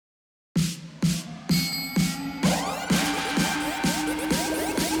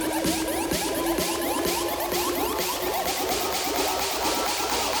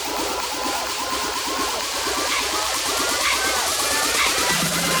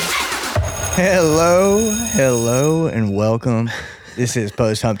Hello, and welcome. This is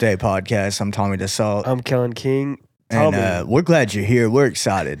Post Hump Day Podcast. I'm Tommy DeSalt, I'm Kellen King. and Tommy, we're glad you're here. We're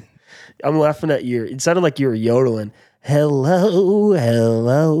excited. I'm laughing at you. It sounded like you were yodeling. Hello,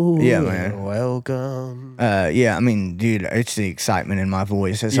 Yeah, man. and welcome. Yeah, I mean, dude, it's the excitement in my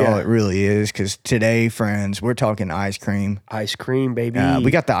voice. That's Yeah. all it really is. Because today, friends, we're talking ice cream. Ice cream, baby. We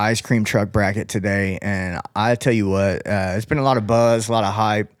got the ice cream truck bracket today, and I tell you what, it's been a lot of buzz, a lot of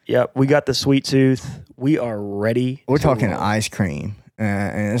hype. Yep, we got the sweet tooth. We are ready. We're to talking roll. ice cream.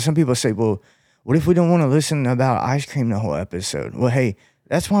 And some people say, well, what if we don't want to listen about ice cream the whole episode? Well, hey,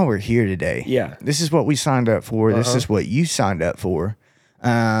 that's why we're here today. Yeah. This is what we signed up for. This is what you signed up for.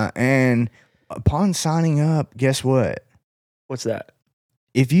 And upon signing up, guess what? What's that?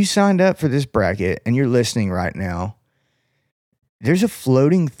 If you signed up for this bracket and you're listening right now, there's a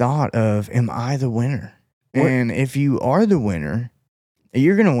floating thought of, am I the winner? What? And if you are the winner,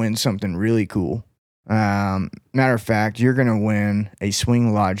 you're going to win something really cool. Matter of fact, you're going to win a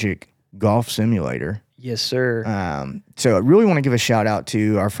Swing Logic golf simulator. Yes, sir. So I really want to give a shout out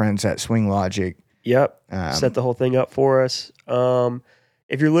to our friends at Swing Logic. Yep. Set the whole thing up for us.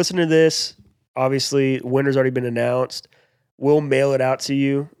 If you're listening to this, obviously, winner's already been announced. We'll mail it out to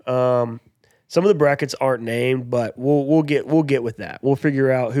you. Some of the brackets aren't named, but we'll get with that. We'll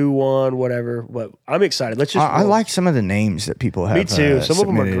figure out who won, whatever. But I'm excited. Let's just. I like some of the names that people have. Me too. Some of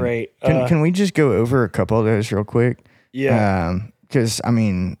them are submitted. great. Can we just go over a couple of those real quick? Yeah. Because I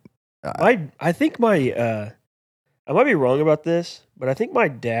mean, I think my I might be wrong about this, but I think my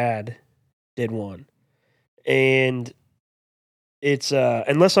dad did one, and it's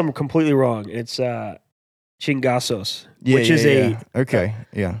unless I'm completely wrong, it's chingasos, which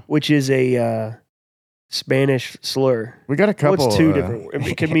is a Spanish slur. we got a couple. Well, it's two different.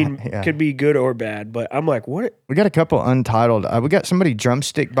 It could mean yeah. could be good or bad, but I'm like, what? We got a couple untitled. We got somebody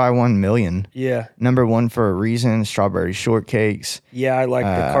drumstick by 1 million. Yeah, Number one for a reason. Strawberry shortcakes. yeah. I like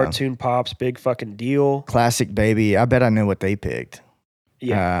the cartoon pops. Big fucking deal. Classic baby. I bet I know what they picked.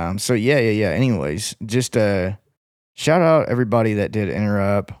 Yeah. So yeah. Anyways, just shout out everybody that did enter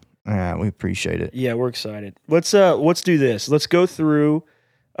up. We appreciate it. Yeah, we're excited. Let's do this. Let's go through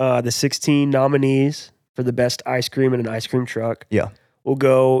the 16 nominees for the best ice cream in an ice cream truck. Yeah. We'll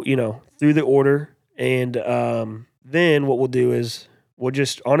go, through the order, and then what we'll do is we'll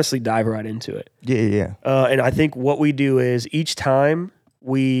just honestly dive right into it. Yeah. And I think what we do is each time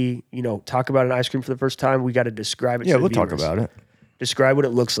we, talk about an ice cream for the first time, we got to describe it. Yeah, to the we'll talk viewers. about it. Describe what it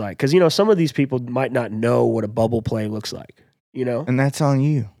looks like, because some of these people might not know what a bubble play looks like. And that's on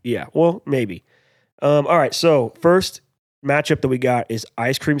you. Yeah, well, maybe. All right, so first matchup that we got is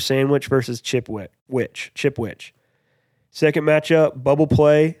ice cream sandwich versus chip witch. Second matchup, bubble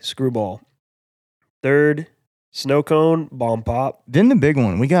play, screwball. Third, snow cone, bomb pop. Then the big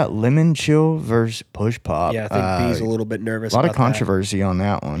one, we got lemon chill versus push pop. Yeah, I think B's a little bit nervous. A lot of about controversy on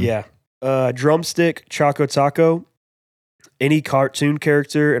that one. that. Yeah. Drumstick, choco taco, any cartoon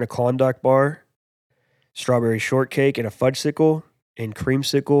character in a Klondike bar, strawberry shortcake and a fudgesicle, and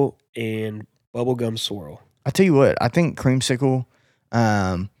creamsicle and bubblegum swirl. I tell you what, I think creamsicle,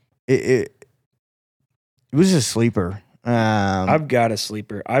 it was a sleeper. I've got a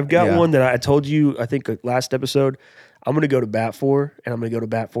sleeper. I've got one that I told you, I think last episode, I'm going to go to bat for, and I'm going to go to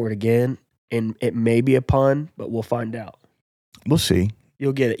bat for it again. And it may be a pun, but we'll find out. We'll see.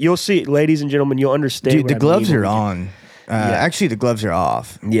 You'll get it. You'll see it, ladies and gentlemen. You'll understand. Dude, the gloves are on. Yeah. Actually, the gloves are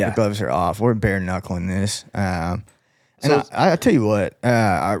off. Yeah. The gloves are off. We're bare knuckling this. And So- I tell you what,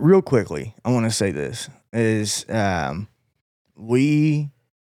 real quickly, I want to say this is we,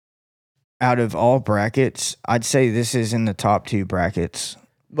 out of all brackets, I'd say this is in the top 2 brackets.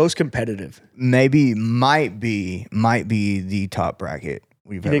 Most competitive. Maybe might be the top bracket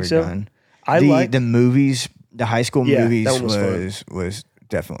we've You ever think so? done. I like the movies, the high school Yeah, movies that one was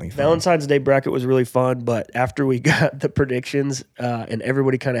definitely fun. Valentine's Day bracket was really fun, but after we got the predictions, and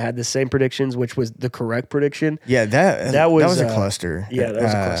everybody kind of had the same predictions, which was the correct prediction. Yeah, that was, was a cluster. yeah, that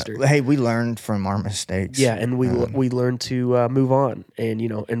was a cluster. Hey, we learned from our mistakes. Yeah, and we learned to move on and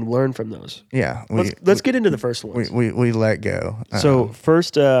and learn from those. Yeah, Let's get into the first one. we let go. So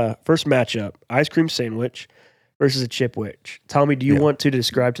first matchup: ice cream sandwich versus a chip witch. Tommy, do you want to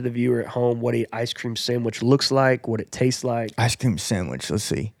describe to the viewer at home what a ice cream sandwich looks like, what it tastes like? Ice cream sandwich. Let's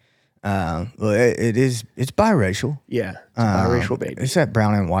see. Well, it's biracial. Yeah, it's a biracial baby. It's that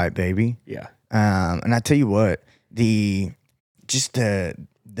brown and white baby. Yeah, And I tell you what, the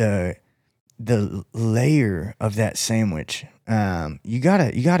layer of that sandwich. You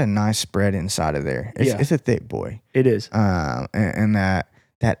got a nice spread inside of there. It's a thick boy. it is. And that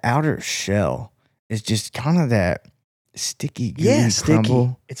outer shell is just kind of that sticky, gooey sticky.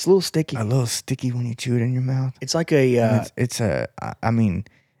 crumble. It's a little sticky. A little sticky when you chew it in your mouth. It's like a. I mean,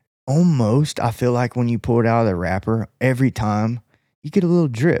 almost. I feel like when you pull it out of the wrapper, every time you get a little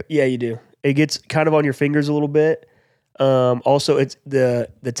drip. Yeah, you do. It gets kind of on your fingers a little bit. Also, it's the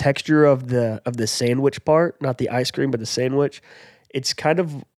texture of the sandwich part, not the ice cream, but the sandwich. It's kind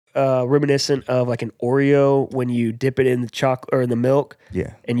of reminiscent of like an Oreo when you dip it in the chocolate or in the milk.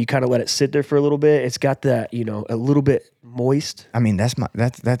 Yeah, and you kind of let it sit there for a little bit. It's got that, a little bit moist. I mean, that's my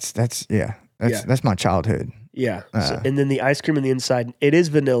childhood. Yeah. And then the ice cream on the inside, it is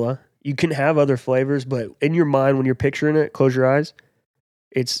vanilla. You can have other flavors, but in your mind when you're picturing it, close your eyes.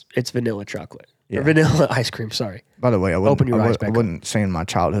 It's vanilla chocolate. Yeah. Or vanilla ice cream, sorry. By the way, I Open your eyes back up. wasn't saying my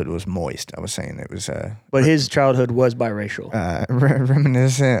childhood was moist. I was saying it was But his childhood was biracial.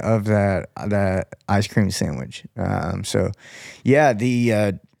 Reminiscent of that ice cream sandwich. So yeah,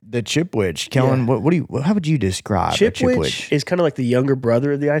 the Chipwich. Kellen, how would you describe a Chipwich is kind of like the younger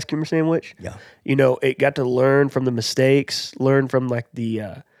brother of the ice cream sandwich. Yeah. It got to learn from the mistakes, learn from like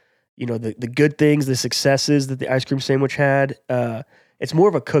the good things, the successes that the ice cream sandwich had. It's more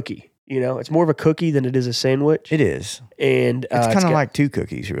of a cookie. It's more of a cookie than it is a sandwich. It is. And it's kind of like two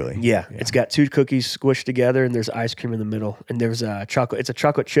cookies, really. Yeah. It's got two cookies squished together, and there's ice cream in the middle, and there's chocolate. It's a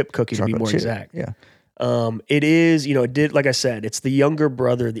chocolate chip cookie to be more exact. Yeah. It is, it did, like I said, it's the younger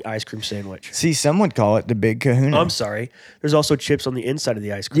brother of the ice cream sandwich. See, some would call it the Big Kahuna. I'm sorry. There's also chips on the inside of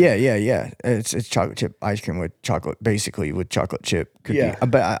the ice cream. Yeah. It's chocolate chip ice cream with chocolate, basically with chocolate chip cookie. Yeah.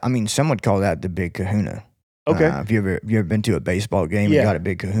 But I mean, some would call that the Big Kahuna. Okay. If you ever been to a baseball game and got a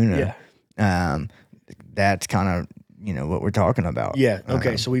Big Kahuna, that's kind of, what we're talking about. Yeah.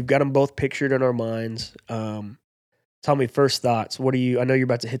 Okay. So we've got them both pictured in our minds. Tell me first thoughts. I know you're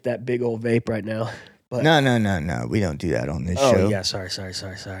about to hit that big old vape right now. But No. We don't do that on this show. Oh yeah. Sorry.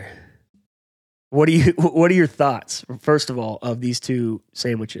 What are your thoughts, first of all, of these two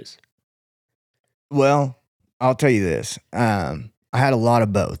sandwiches? Well, I'll tell you this. I had a lot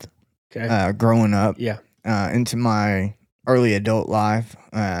of both. Okay. Growing up. Yeah. Into my early adult life.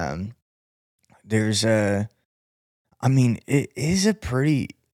 It is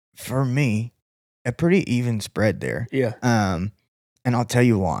for me, a pretty even spread there. Yeah. And I'll tell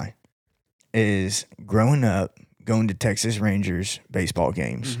you why. Is growing up, going to Texas Rangers baseball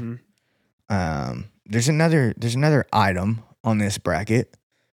games. Mm-hmm. There's another item on this bracket.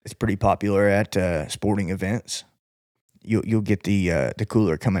 It's pretty popular at sporting events. You'll get the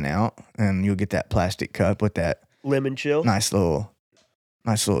cooler coming out, and you'll get that plastic cup with that lemon chill. Nice little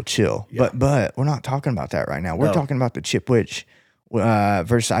chill. Yeah. But we're not talking about that right now. We're talking about the Chipwich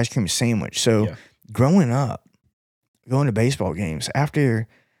versus ice cream sandwich. So growing up, going to baseball games, after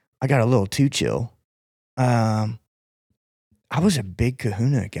I got a little too chill, I was a big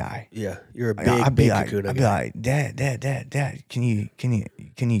Kahuna guy. Yeah, you're a big Kahuna guy. I'd be like, Dad, can you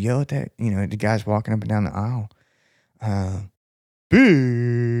yell at that? The guy's walking up and down the aisle. Big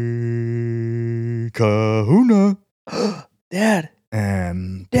Kahuna. Dad.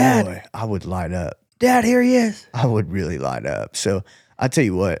 Dad. Boy, I would light up. Dad, here he is. I would really light up. So I tell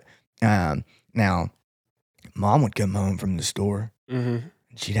you what, now Mom would come home from the store and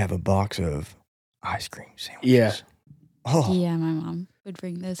she'd have a box of ice cream sandwiches. Yeah. Oh. Yeah, my mom would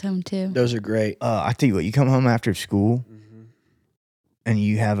bring those home too. Those are great. I tell you what, you come home after school and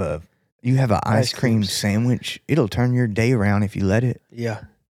you have an ice cream sandwich. It'll turn your day around if you let it. Yeah,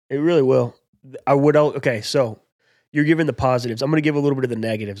 it really will. Okay, so you're giving the positives. I'm going to give a little bit of the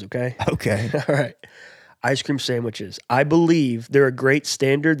negatives, okay? Okay. All right. Ice cream sandwiches. I believe they're a great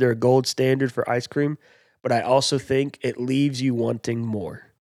standard. They're a gold standard for ice cream, but I also think it leaves you wanting more.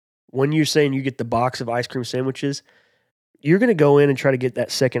 When you're saying you get the box of ice cream sandwiches, you're going to go in and try to get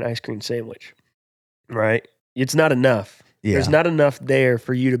that second ice cream sandwich, right? It's not enough. Yeah. There's not enough there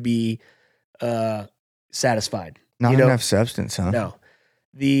for you to be satisfied. Not enough substance, huh? No.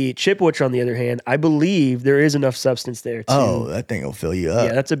 The Chipwich, on the other hand, I believe there is enough substance there too. Oh, that thing will fill you up.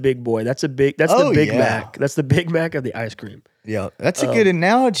 Yeah, that's a big boy. That's the Big Mac. That's the Big Mac of the ice cream. Yeah, that's a good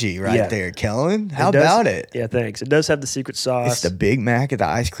analogy there, Kellen. How about it? Yeah, thanks. It does have the secret sauce. It's the Big Mac of the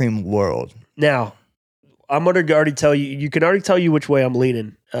ice cream world. Now, I'm going to already tell you, you can already tell you which way I'm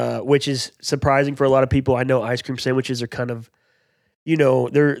leaning, which is surprising for a lot of people. I know ice cream sandwiches are kind of,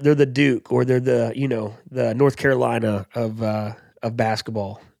 they're the Duke, or they're the, the North Carolina of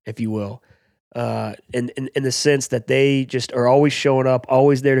basketball, if you will, in the sense that they just are always showing up,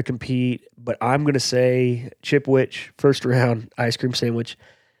 always there to compete. But I'm going to say Chipwich, first round ice cream sandwich.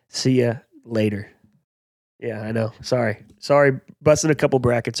 See ya later. Yeah, I know. Sorry, busting a couple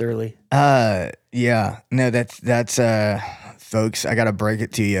brackets early. Yeah, no, that's folks, I got to break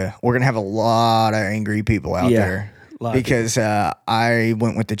it to you. We're going to have a lot of angry people out there. because I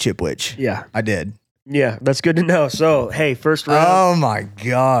went with the Chipwich. Yeah. I did. Yeah, that's good to know. So, hey, first round, Oh my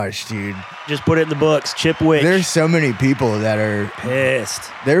gosh, dude! just put it in the books. Chipwich. There's so many people that are pissed.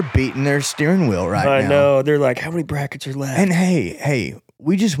 they're beating their steering wheel right now. I know. They're like, how many brackets are left? And hey,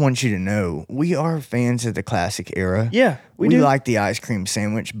 we just want you to know we are fans of the classic era. yeah, we we do. like the ice cream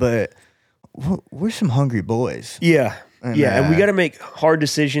sandwich, but we're some hungry boys. yeah. And, And we got to make hard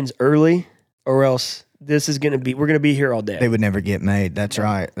decisions early or else we're going to be here all day. They would never get made. That's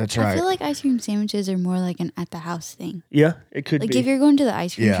right. That's I right. feel like ice cream sandwiches are more like an at the house thing. yeah, it could Like be. if you're going to the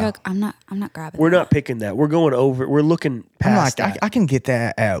ice cream Yeah. truck, I'm not grabbing. We're that. not picking that. We're going over. We're looking I'm past like, that. I can get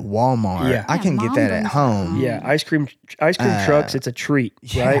that at Walmart. Yeah. I Yeah, can get Mom that at brings that home. home. yeah, ice cream trucks. It's a treat,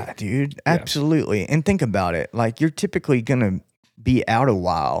 Yeah, right? dude. Absolutely. And think about it. Like you're typically gonna be out a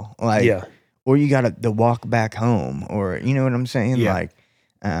while. Like Yeah. or you gotta the walk back home. Or you know what I'm saying? Yeah. Like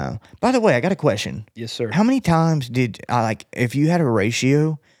by the way, I got a question. Yes, sir. How many times did I like if you had a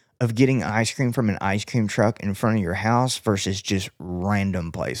ratio of getting ice cream from an ice cream truck in front of your house versus just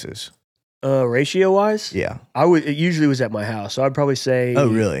random places? Ratio wise, Yeah. it usually was at my house, so I'd probably say. Oh,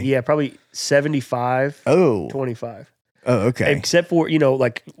 really? Yeah, probably 75, Oh. 25. Oh, okay. Except for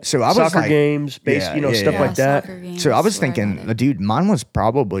like So I was soccer like, games, Yeah, yeah, stuff yeah. like that. Soccer games, so I was swear about thinking, it. dude, mine was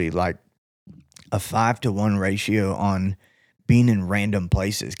probably like a 5-to-1 ratio on being in random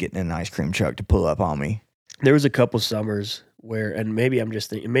places, getting an ice cream truck to pull up on me. There was a couple summers where, and maybe I'm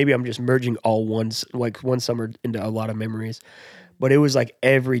just merging all one summer into a lot of memories, but it was like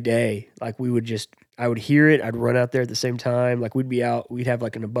every day. Like I would hear it. I'd run out there at the same time. Like we'd be out. We'd have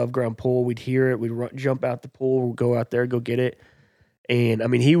like an above ground pool. We'd hear it. We'd jump out the pool. We'd go out there, go get it. And I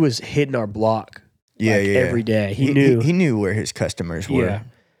mean, he was hitting our block. Yeah, like, yeah. every day. He knew. He knew where his customers were. Yeah.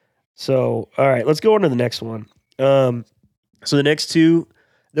 So, all right, let's go on to the next one. So the next two,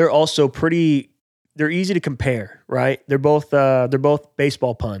 they're easy to compare, right? They're both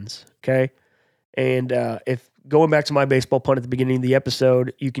baseball puns, okay? And if going back to my baseball pun at the beginning of the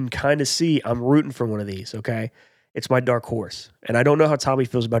episode, you can kind of see I'm rooting for one of these, okay? It's my dark horse. And I don't know how Tommy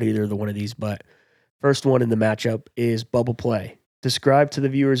feels about either of the one of these, but first one in the matchup is bubble play. Describe to the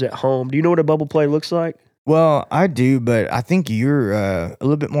viewers at home. Do you know what a bubble play looks like? Well, I do, but I think you're a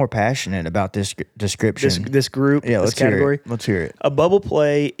little bit more passionate about this description. This group, yeah, this let's category. hear it. Let's hear it. A bubble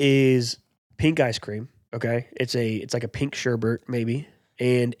play is pink ice cream. Okay, it's like a pink sherbet maybe,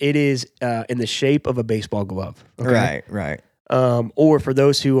 and it is in the shape of a baseball glove. Okay? Right. Or for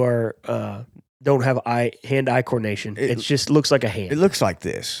those who are don't have hand-eye coordination, it just looks like a hand. It looks like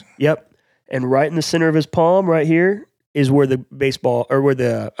this. Yep. And right in the center of his palm, right here, is where the baseball or where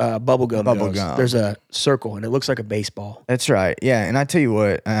the bubble gum goes. There's a circle, and it looks like a baseball. That's right. Yeah, and I tell you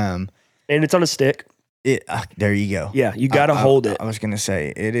what, And it's on a stick. there you go. Yeah, you got to hold it. I was gonna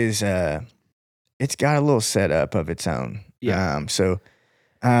say it is. It's got a little setup of its own. Yeah.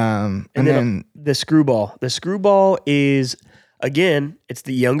 And then then the screwball. The screwball is, again, it's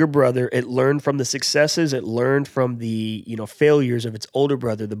the younger brother. It learned from the successes. It learned from the failures of its older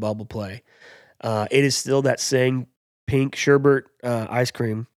brother, the bubble play. It is still that same pink sherbet ice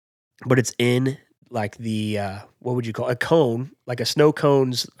cream, but it's in like the what would you call it? A cone, like a snow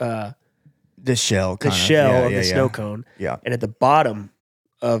cone's the shell. the shell of the snow cone. Yeah. And at the bottom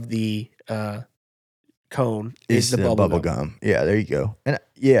of the cone is the bubble gum. Yeah, there you go. And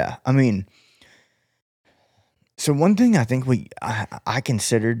yeah, I mean, so one thing I think I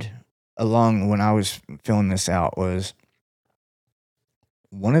considered along when I was filling this out was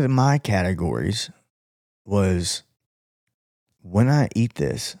one of my categories was when I eat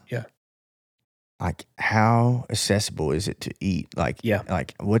this. Yeah. Like how accessible is it to eat? Like, Yeah.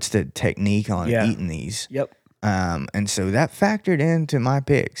 like what's the technique on Yeah. eating these? Yep. And so that factored into my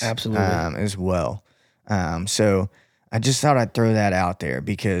picks. Absolutely. As well. So I just thought I'd throw that out there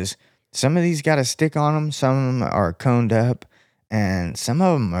because some of these got a stick on them, some of them are coned up, and some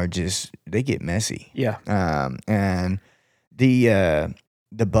of them are just they get messy. Yeah. And the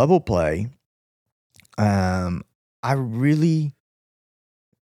bubble play, I really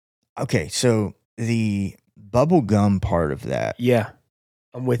okay. So the bubble gum part of that Yeah.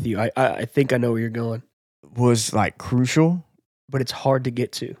 I'm with you. I think I know where you're going, was like crucial but it's hard to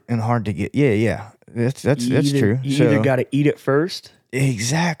get to. and hard to get. Yeah. That's You true. You either got to eat it first.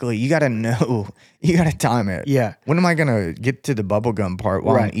 Exactly. You got to know. You got to time it. Yeah. When am I gonna get to the bubblegum part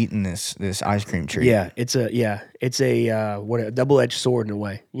while Right. I'm eating this ice cream treat? Yeah, it's a double-edged sword in a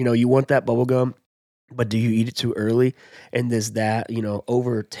way. You want that bubble gum, but do you eat it too early? And does that,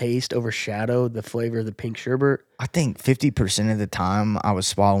 overshadow the flavor of the pink sherbet? I think 50% of the time I was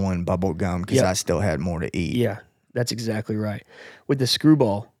swallowing bubblegum because Yep. I still had more to eat. Yeah, that's exactly right. With the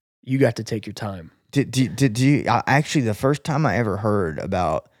screwball, you got to take your time. Did you actually the first time I ever heard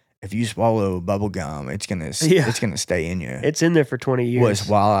about if you swallow bubble gum, it's gonna stay in you. It's in there for 20 years. Was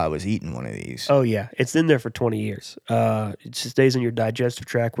while I was eating one of these. Oh yeah, it's in there for 20 years. It just stays in your digestive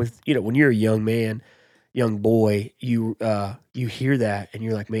tract. With when you're a young man, young boy, you hear that and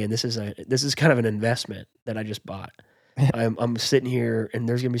you're like, man, this is kind of an investment that I just bought. I'm sitting here and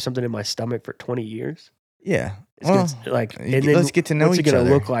there's gonna be something in my stomach for 20 years. Yeah, Let's get to know what's each it gonna other.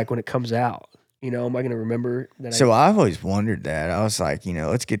 look like when it comes out? Am I gonna remember that? So I've always wondered that. I was like,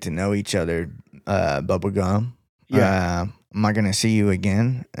 let's get to know each other. Bubble gum. Yeah. Am I gonna see you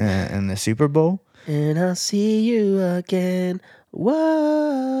again in the Super Bowl? And I'll see you again.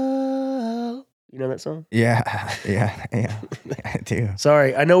 Whoa. You know that song? Yeah, I do.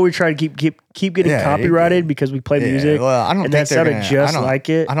 Sorry, I know we try to keep getting copyrighted because we play music. Well, I don't and think that sounded just like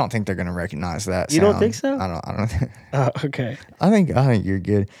it. I don't think they're gonna recognize that. You don't think so? I don't. Okay. I think you're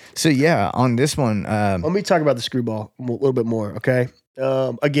good. So yeah, on this one, Let me talk about the screwball a little bit more. Okay.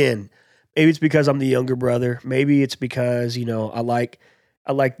 Again, maybe it's because I'm the younger brother. Maybe it's because I like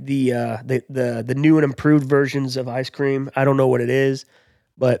the new and improved versions of ice cream. I don't know what it is.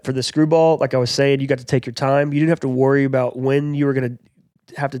 But for the screwball, like I was saying, you got to take your time. You didn't have to worry about when you were going to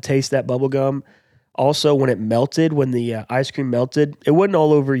have to taste that bubble gum. Also, when it melted, when the ice cream melted, it wasn't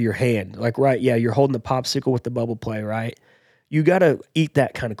all over your hand. Like, right, yeah, you're holding the popsicle with the bubble play, right? You got to eat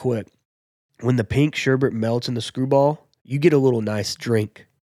that kind of quick. When the pink sherbet melts in the screwball, you get a little nice drink.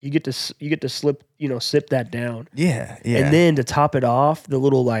 You get to sip that down. Yeah. And then to top it off, the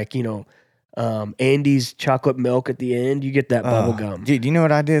little Andy's chocolate milk at the end, you get that bubble gum. Dude, you know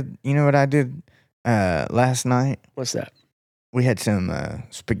what I did? Last night? What's that? We had some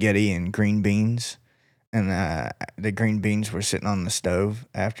spaghetti and green beans, and the green beans were sitting on the stove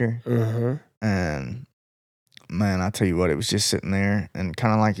after. Uh-huh. And man, I tell you what, it was just sitting there, and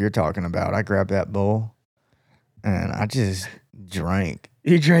kind of like you're talking about, I grabbed that bowl, and I just drank.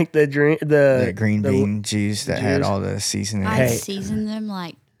 You drank the green bean juice that had all the seasoning. I seasoned them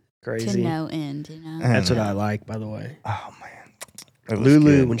like crazy to no end, And, That's what I like, by the way. Oh man, it was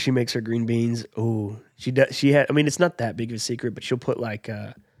Lulu, good. when she makes her green beans, she does. She had. I mean, it's not that big of a secret, but she'll put like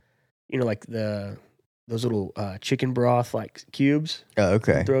those little chicken broth like cubes. Oh,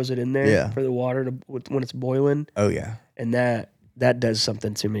 okay. Throws it in there for the water when it's boiling. Oh yeah, and that does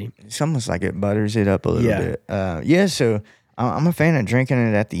something to me. It's almost like it butters it up a little bit. So I'm a fan of drinking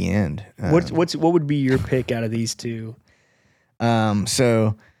it at the end. What would be your pick out of these two?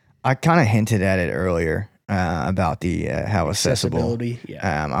 So I kind of hinted at it earlier about the how accessible. Accessibility.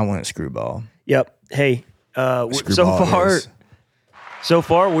 Yeah. I went Screwball. Yep. Hey. Screwball So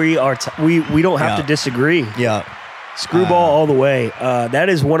far we are we don't have to disagree. Yeah. Screwball all the way. That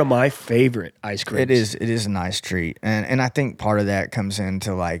is one of my favorite ice creams. It is a nice treat, and I think part of that comes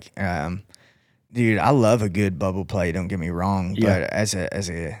into like, dude, I love a good bubble play. Don't get me wrong, but as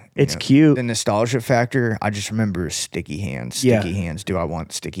a it's cute. The nostalgia factor. I just remember sticky hands. Sticky hands. Do I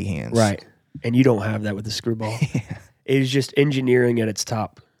want sticky hands? Right, and you don't have that with the Screwball. It is just engineering at its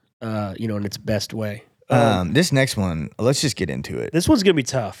top. In its best way. This next one, let's just get into it. This one's gonna be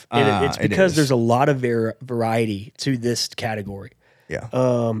tough, and it's because is. there's a lot of variety to this category. Yeah.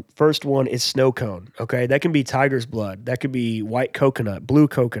 First one is snow cone. Okay, that can be tiger's blood. That could be white coconut, blue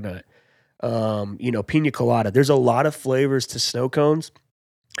coconut. Pina colada. There's a lot of flavors to snow cones,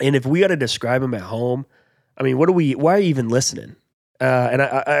 and if we got to describe them at home, I mean, why are you even listening? And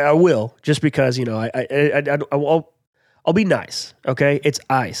I will, just because I'll be nice. Okay, it's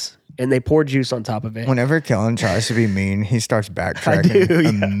ice. And they pour juice on top of it. Whenever Kellen tries to be mean, he starts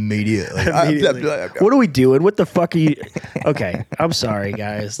backtracking immediately. What are we doing? What the fuck are you? Okay, I'm sorry,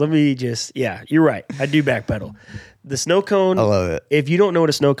 guys. Let me just, you're right. I do backpedal. The snow cone. I love it. If you don't know what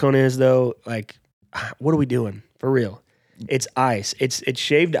a snow cone is, though, like, what are we doing? For real. It's ice. It's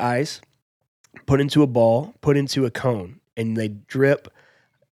shaved ice, put into a ball, put into a cone, and they drip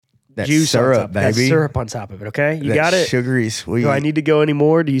that juice syrup, on top, baby. that syrup on top of it. Okay, you got it. Sugary sweet. Do I need to go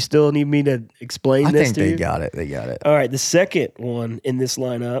anymore? Do you still need me to explain I this? think they got it. They got it. All right, the second one in this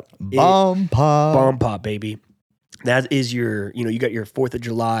lineup, Bomb Pop, baby. That is your, you got your 4th of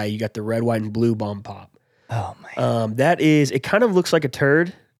July. You got the red, white, and blue Bomb Pop. Oh man, that is. It kind of looks like a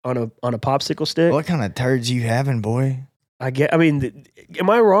turd on a popsicle stick. What kind of turds you having, boy? I mean, am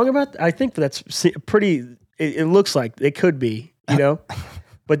I wrong about that? I think that's pretty. It looks like it could be,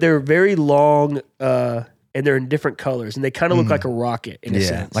 but they're very long, and they're in different colors, and they kind of look like a rocket in a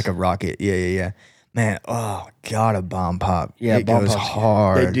sense. Like a rocket. Yeah. Man, oh God, a Bomb Pop. Yeah, it Bomb goes Pops.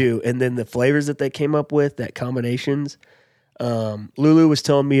 hard. They do, and then the flavors that they came up with, that combinations. Lulu was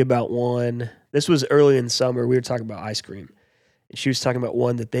telling me about one. This was early in summer. We were talking about ice cream, And she was talking about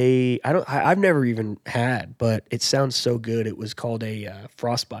one that I've never even had, but it sounds so good. It was called a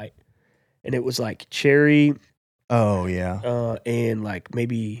frostbite, and it was like cherry Oh yeah. and like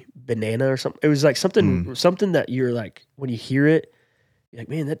maybe banana or something. It was like something that you're like when you hear it, you're like,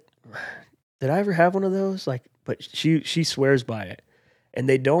 man, that did I ever have one of those? Like, but she swears by it, and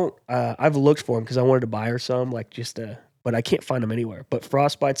they don't. I've looked for them because I wanted to buy her some, like but I can't find them anywhere. But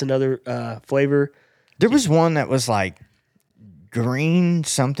frostbite's another flavor. There was one that was like green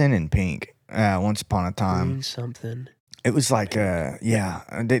something and pink. Once upon a time, Green something. it was like there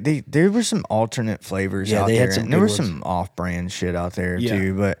were some alternate flavors Yeah, out they there, had some and there good was ones. some off-brand shit out there Yeah.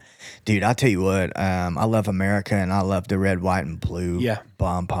 too. But dude, I tell you what, I love America, and I love the red, white, and blue. Yeah.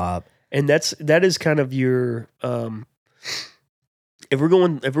 Bomb Pop. And that is kind of your if we're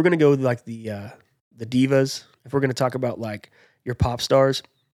gonna go with like the divas, if we're gonna talk about like your pop stars,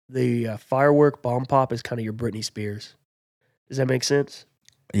 the Firework Bomb Pop is kind of your Britney Spears. Does that make sense?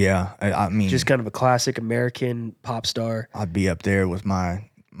 Yeah, I mean, Just kind of a classic American pop star. I'd be up there with my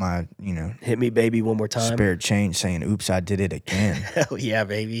Hit me, baby, one more time. spare change saying, "Oops, I did it again." Hell yeah,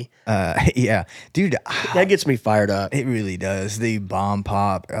 baby. Yeah, dude, That gets me fired up. it really does. The Bomb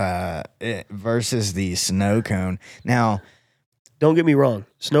Pop versus the Snow Cone. Now, Don't get me wrong.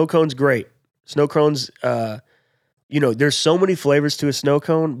 Snow cone's great. Snow cone's, there's so many flavors to a snow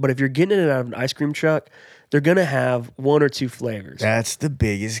cone, but if you're getting it out of an ice cream truck, they're going to have one or two flavors. that's the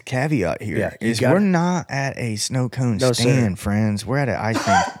biggest caveat here. Yeah, you Is gotta- we're not at a snow cone No, sir. stand, friends. We're at an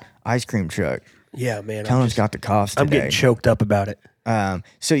ice cream truck. Yeah, man. Kellen's got the coughs I'm today. getting choked up about it.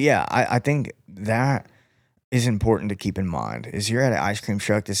 So yeah, I think that is important to keep in mind. Is you're at an ice cream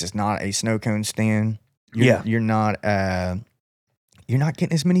truck. This is not a snow cone stand. You're not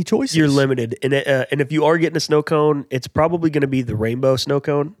getting as many choices. You're limited. And if you are getting a snow cone, it's probably going to be the rainbow snow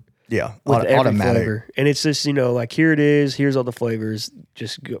cone Yeah, with every automatic. flavor. And it's just, like here it is. Here's all the flavors.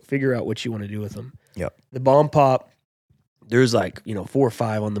 Just go figure out what you want to do with them. Yep. The Bomb Pop, there's 4 or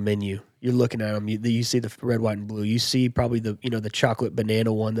 5 on the menu. You're looking at them. You see the red, white, and blue. You see probably the chocolate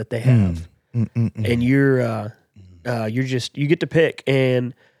banana one that they have. And you get to pick.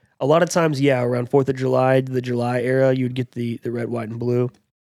 And a lot of times, around 4th of July, the July era, you'd get the red, white, and blue.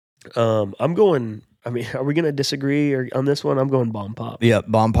 I'm going. I mean, are we going to disagree on this one? I'm going Bomb Pop. Yep,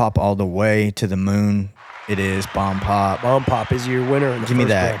 Bomb Pop all the way to the moon. It is Bomb Pop. Bomb Pop is your winner. In the Give me first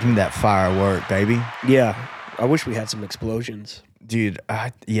that. round. Give me that firework, baby. Yeah, I wish we had some explosions. Dude,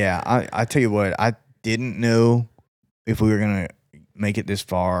 I tell you what, I didn't know if we were gonna make it this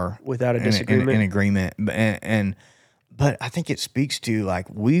far Without a disagreement. in agreement, but I think it speaks to like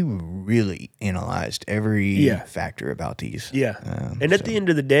we really analyzed every factor about these. Yeah, and at the end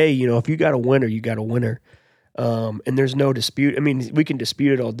of the day, if you got a winner, you got a winner, and there's no dispute. I mean, we can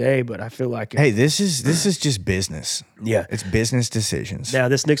dispute it all day, but I feel like Hey, this is just business. yeah. It's business decisions. Now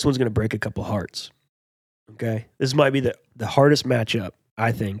this next one's going to break a couple hearts. Okay, this might be the hardest matchup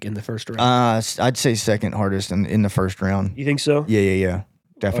I think in the first round. I'd say second hardest in the first round. You think so? Yeah,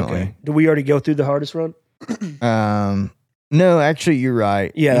 definitely. Okay. Did we already go through the hardest one? No, actually, you're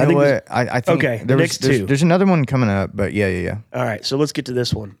right. Yeah, you I know think what? I think okay, there next two. There's another one coming up, but yeah. All right, so let's get to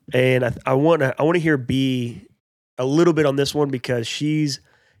this one, and I want to hear B a little bit on this one because she's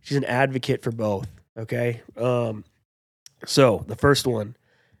an advocate for both. Okay, so the first one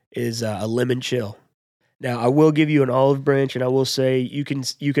is a lemon chill. Now I will give you an olive branch, and I will say you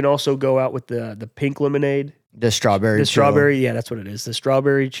can also go out with the pink lemonade, The strawberry. the chill. strawberry. Yeah, that's what it is, the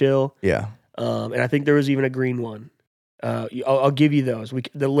strawberry chill. Yeah. And I think there was even a green one. I'll give you those.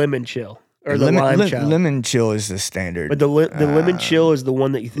 The lemon chill or the lime chill. Lemon chill is the standard. But the lemon chill is the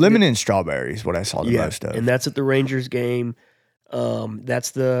one that you think. Lemon and strawberry is what I saw the most of. And that's at the Rangers game.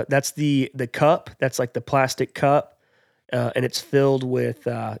 That's the cup. That's like the plastic cup, and it's filled with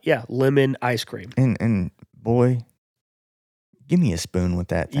lemon ice cream. And boy, give me a spoon with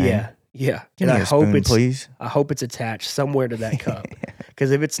that thing. Yeah. Give And me a spoon, please. I hope it's attached somewhere to that cup.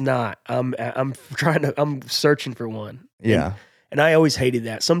 Because if it's not, I'm searching for one. Yeah. And I always hated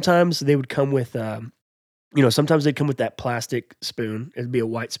that. Sometimes they would come with, sometimes they'd come with that plastic spoon. It'd be a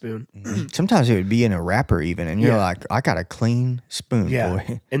white spoon. Sometimes it would be in a wrapper even, and you're Yeah. like, I got a clean spoon, Yeah.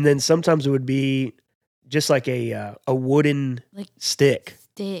 boy. And then sometimes it would be just like a wooden Like Stick.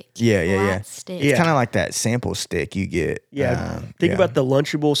 stick. Yeah. Flat Stick. Yeah. It's kind of like that sample stick you get. Think about the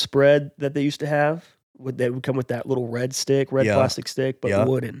Lunchable spread that they used to have. That would come with that little red Yeah. plastic stick, but Yeah.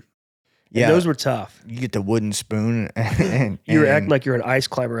 wooden. Yeah. And those were tough. You get the wooden spoon. And You were and acting like you're an ice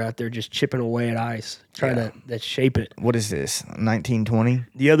climber out there just chipping away at ice, trying to shape it. What is this? 1920?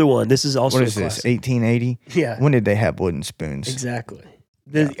 The other one, this is also What is a this? classic. 1880? Yeah, When did they have wooden spoons? exactly.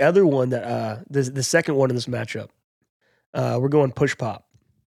 The other one that the second one in this matchup, We're going push pop.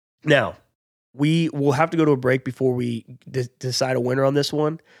 Now, we will have to go to a break before we decide a winner on this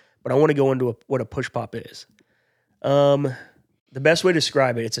one, but I want to go into what a push pop is. The best way to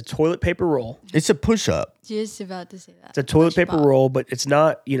describe it, it's a toilet paper roll. It's a push-up. Just about to say that. It's a toilet Push paper pop. roll, but it's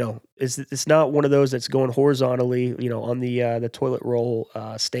not, it's not one of those that's going horizontally, on the toilet roll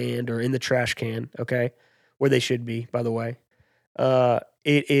stand or in the trash can, okay? Where they should be, by the way.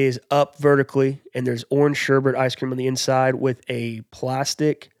 It is up vertically, and there's orange sherbet ice cream on the inside with a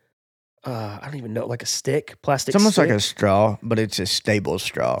plastic, I don't even know, like a stick, plastic It's almost stick. like a straw, but it's a stable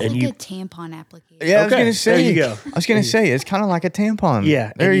straw. And Like you- a tampon applicator. Yeah, I was Okay, gonna say. there you go. I was gonna say it's kind of like a tampon.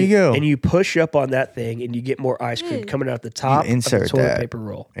 Yeah. there and you go. And you push up on that thing, and you get more ice cream Good. coming out the top of the insert toilet that. paper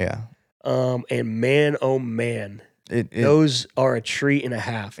roll. Yeah, And man, oh man, it those are a treat and a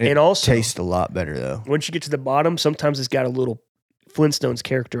half. it And also, tastes a lot better though. once you get to the bottom, sometimes it's got a little Flintstones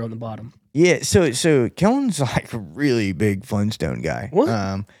character on the bottom. Yeah, so Kellen's like a really big Flintstone guy. What?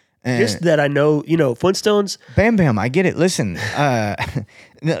 And Just that I know, Flintstones. Bam Bam, I get it. Listen, I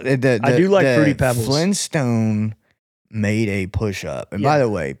do like Fruity Pebbles. Flintstone made a push up, and Yeah. by the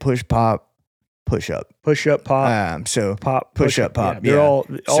way, push pop, push up. Push up, pop, So pop, push up, pop, Yeah, they're yeah. all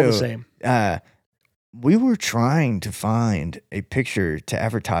So- the same. we were trying to find a picture to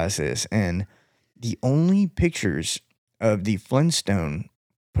advertise this, and the only pictures of the Flintstone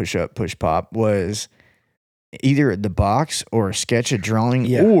push up, push pop was either the box or a sketch, a drawing,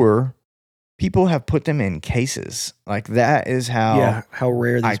 Yeah. or people have put them in cases. Like that is how How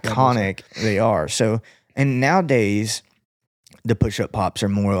rare these pebbles are. iconic they are. So, and nowadays the push up pops are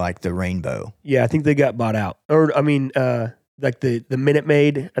more like the rainbow. Yeah, I think they got bought out. Or I mean, like the Minute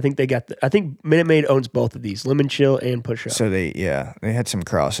Maid. I think I think Minute Maid owns both of these, Lemon Chill and Push Up. So they had some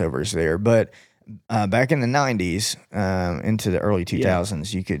crossovers there, but back in the 90s, into the early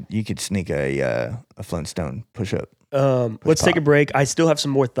 2000s, you could sneak a Flintstone push up. Let's take a break. I still have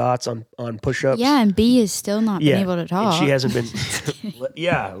some more thoughts on push ups. Yeah, and B is still not been able to talk. She hasn't been.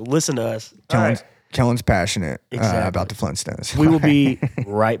 Yeah, listen to us. All right. Kellen's passionate Exactly. about the Flintstones. We will be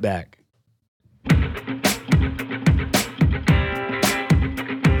right back.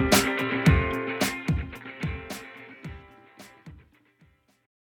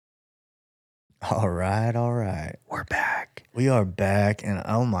 All right. We're back. We are back, and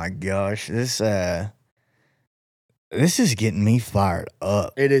oh my gosh, this is getting me fired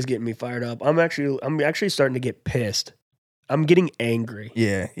up. It is getting me fired up. I'm actually starting to get pissed. I'm getting angry.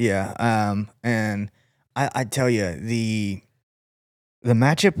 Yeah. And I tell you, the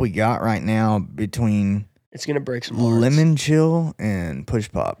matchup we got right now between It's gonna break some hearts. Lemon Chill and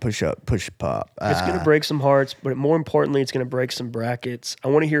Push Pop, Push Up, Push Pop. It's going to break some hearts, but more importantly, it's going to break some brackets. I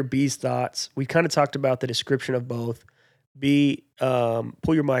want to hear B's thoughts. We kind of talked about the description of both. B,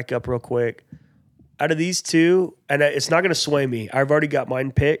 pull your mic up real quick. Out of these two, and it's not going to sway me. I've already got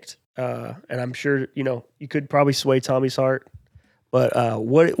mine picked, and I'm sure you could probably sway Tommy's heart. But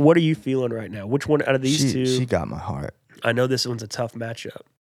what are you feeling right now? Which one out of these two? She got my heart. I know this one's a tough matchup.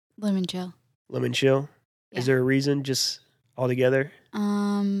 Lemon Chill. Lemon Chill. Yeah. Is there a reason? Just all together?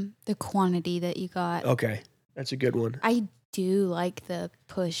 The quantity that you got. Okay, that's a good one. I do like the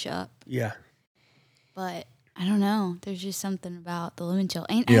push up, Yeah. but I don't know. There's just something about the Lemon Chill.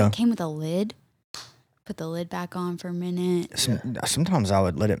 And Yeah. it came with a lid. Put the lid back on for a minute. Sometimes I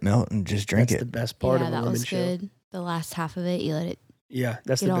would let it melt and just drink That's it. the best part Yeah, of a that lemon was chill. good. The last half of it, you let it Yeah,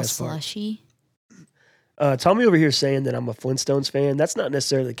 that's get the all best part. slushy. Tommy over here saying that I'm a Flintstones fan. That's not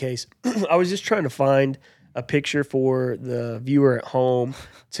necessarily the case. I was just trying to find a picture for the viewer at home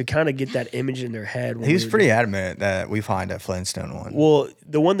to kind of get that image in their head. when He we was were pretty doing- adamant that we find a Flintstone one. Well,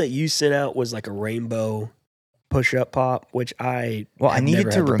 the one that you sent out was like a rainbow push-up pop, which I I have needed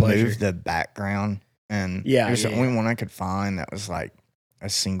never to had the pleasure. remove the background, and Yeah, it was the yeah, only one I could find that was like a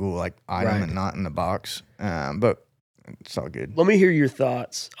single like item Right. and not in the box. But it's all good. Let me hear your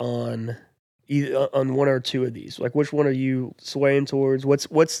thoughts on either on one or two of these. Like, which one are you swaying towards? What's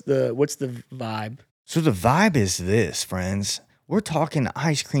the vibe? So the vibe is this, friends. We're talking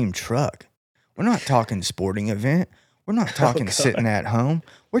ice cream truck. We're not talking sporting event. We're not talking God. sitting at home.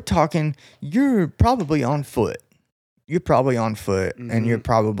 We're talking you're probably on foot. You're probably on foot, and you're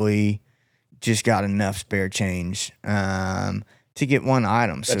probably just got enough spare change to get one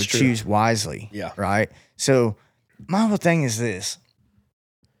item. So That's true. choose wisely. Yeah. Right. So my whole thing is this: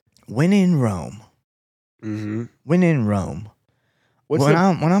 when in Rome, Mm-hmm. when in Rome. What's when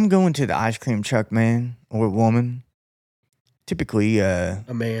the I'm going to the ice cream truck, man or woman, typically a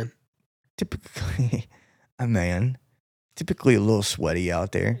man? typically a man, typically a little sweaty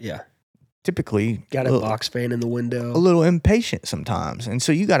out there, Yeah. typically Got a box fan in the window. a little impatient sometimes, and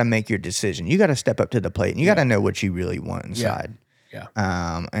so you got to make your decision. You got to step up to the plate, and you got to know what you really want inside. Yeah.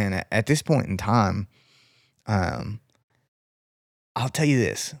 And at this point in time, I'll tell you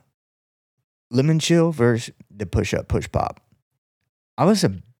this: lemon chill versus the push up, push pop. I was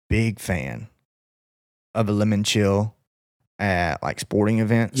a big fan of a lemon chill at like sporting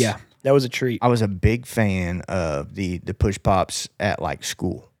events. Yeah, that was a treat. I was a big fan of the push pops at like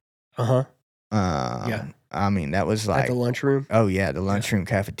school. Uh-huh. Yeah. I mean, that was like At the lunchroom. oh yeah, the lunchroom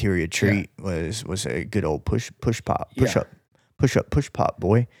cafeteria treat was a good old push pop, push up, push pop,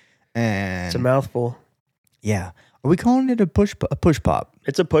 boy. And It's a mouthful. yeah, are we calling it a push pop?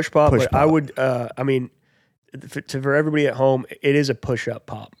 It's a push pop, Push but I pop. would, I mean, for everybody at home, it is a push up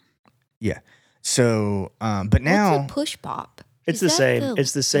pop. Yeah. So, but now What's a push pop? It's Is the that same.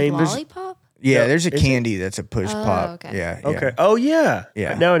 It's the same. There's- lollipop. yeah, No, there's a is it? candy that's a push Oh, pop. okay. Yeah. Okay. Oh yeah.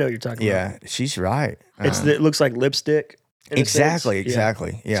 Yeah. Now I know what you're talking Yeah, she's right. about. It looks like lipstick. in a exactly, sense. Yeah.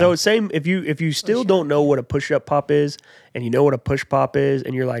 exactly. Yeah. So it's same. If you still Push-up. don't know what a push up pop is, and you know what a push pop is,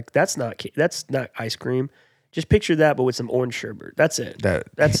 and you're like, that's not ice cream. Just picture that, but with some orange sherbet. That's it.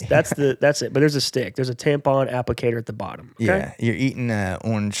 That's it. But there's a stick. There's a tampon applicator at the bottom. Okay? yeah, you're eating an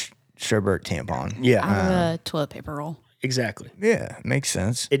orange sherbet tampon. Yeah. Out of a toilet paper roll. Exactly. Yeah, makes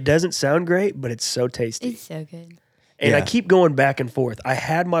sense. It doesn't sound great, but it's so tasty. It's so good. And I Yeah. keep going back and forth. I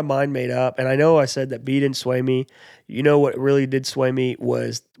had my mind made up, and I know I said that B didn't sway me. You know what really did sway me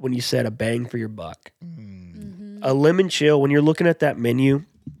was when you said a bang for your buck. Mm-hmm. A lemon chill, when you're looking at that menu,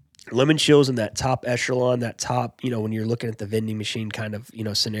 lemon chill's in that top echelon, that top, when you're looking at the vending machine kind of,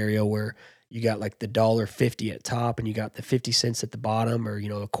 scenario where you got like the $1.50 at top and you got the 50 cents at the bottom or,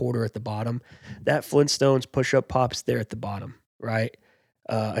 a quarter at the bottom. That Flintstones push-up pop's there at the bottom, right?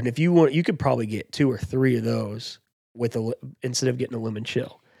 And if you want, you could probably get 2 or 3 of those instead of getting a lemon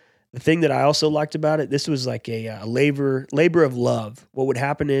chill. The thing that I also liked about it, this was like a labor of love. What would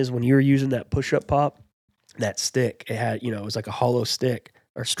happen is when you were using that push-up pop, that stick, it had, it was like a hollow stick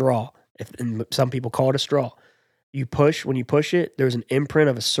or straw. And some people call it a straw. When you push it, there's an imprint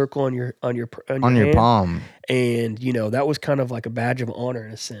of a circle on your hand, palm. and that was kind of like a badge of honor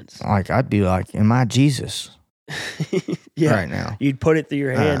in a sense. Like I'd be like, "Am I Jesus Yeah, right now?" you'd put it through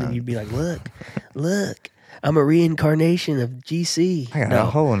your hand and you'd be like, look, I'm a reincarnation of GC. I got a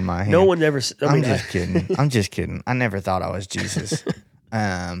hole in my hand. No one ever. I'm just kidding. I'm just kidding. I never thought I was Jesus.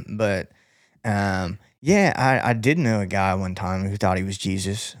 Yeah, I did know a guy one time who thought he was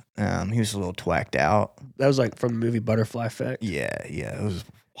Jesus. He was a little twacked out. That was like from the movie Butterfly Effect. Yeah, it was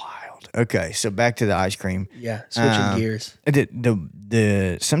wild. Okay, so back to the ice cream. Yeah, switching gears.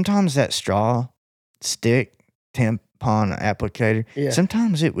 The sometimes that straw stick tampon applicator, Yeah.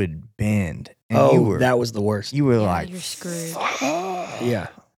 sometimes it would bend. And That was the worst. you were Yeah, like, you're screwed. Yeah,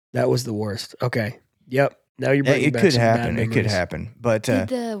 that was the worst. Okay. Yep. Now you're yeah, bringing it back could some bad happen. It could memories. happen. But Did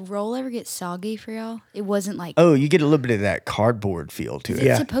the roll ever get soggy for y'all? It wasn't like oh, you get a little bit of that cardboard feel to it.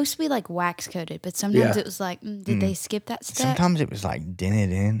 Yeah. it's supposed to be like wax coated, but sometimes Yeah. it was like, did they skip that step? Sometimes it was like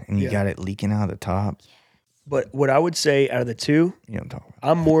dented in, and you Yeah. got it leaking out of the top. But what I would say out of the two, You know what I'm talking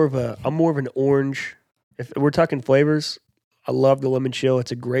about? I'm more of an orange. If we're talking flavors, I love the lemon chill.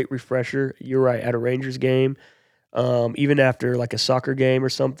 It's a great refresher. You're right. At a Rangers game, even after like a soccer game or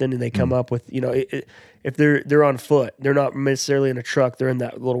something, and they come up with if they're on foot, they're not necessarily in a truck. They're in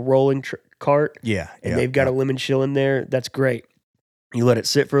that little rolling cart, Yeah, and they've got a lemon chill in there. That's great. You let it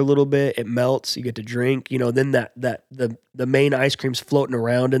sit for a little bit. It melts. You get to drink. Then the main ice cream's floating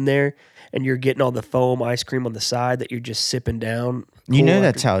around in there, and you're getting all the foam ice cream on the side that you're just sipping down. You know Cool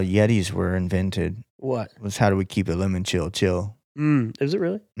that's after- how Yetis were invented. what? Was how do we keep a lemon chill? Is it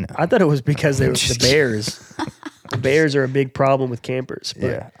really? No. I thought it was because they were the Just bears. The bears are a big problem with campers. But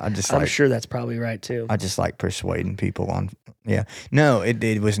Yeah, I'm sure that's probably right too. I just like persuading people on. Yeah, no,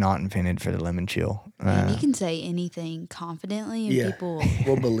 it was not invented for the lemon chill. Man, you can say anything confidently, and Yeah. people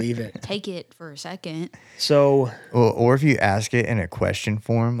We'll believe it. take it for a second. So or if you ask it in a question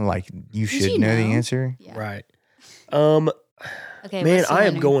form, like you should you know the know? answer. Yeah. right, Okay. man, what's the I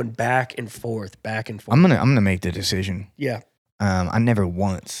am winner? going back and forth. I'm gonna make the decision. Yeah, I never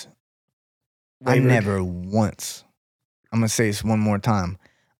once. I wavered. never once. I'm gonna say this one more time.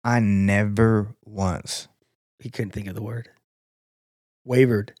 I never once. He couldn't think of the word.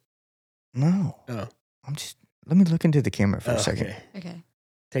 Wavered. No. Oh. I'm just. Let me look into the camera for Oh, a second. okay. Okay.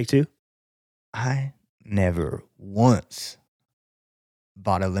 Take 2. I never once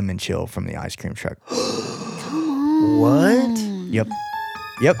bought a lemon chill from the ice cream truck. Come on. What? Yep.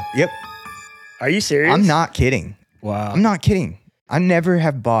 Yep. Are you serious? I'm not kidding. Wow. I'm not kidding. I never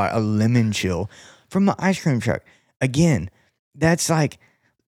have bought a lemon chill from the ice cream truck. Again, that's like,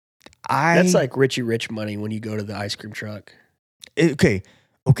 That's like Richie Rich money when you go to the ice cream truck. okay.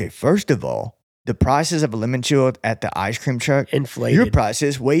 First of all, the prices of a lemon chill at the ice cream truck, Inflated. your price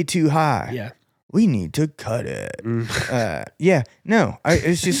is way too high. Yeah. We need to cut it. Mm. Yeah, no,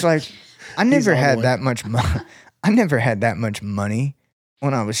 it's just like I never on had one. that much money. I never had that much money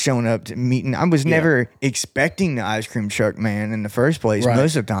when I was showing up to meeting. I was Yeah. never expecting the ice cream truck man in the first place Right.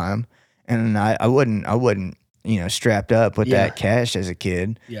 most of the time, and I wasn't strapped up with Yeah. that cash as a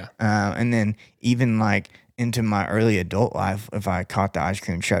kid. Yeah. And then even like into my early adult life, if I caught the ice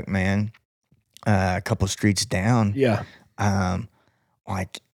cream truck man a couple streets down, Yeah.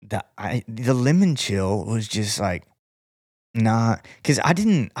 like the lemon chill was just like not, because I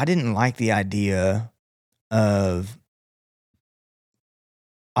didn't like the idea of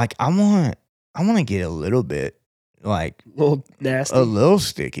like I want to get a little bit like A little nasty. a little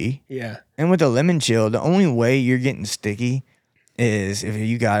sticky, Yeah. and with a lemon chill, the only way you're getting sticky is if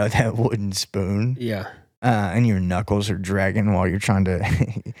you got that wooden spoon. Yeah. And your knuckles are dragging while you're trying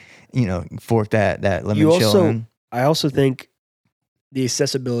to, fork that lemon You chill also- in. I also think the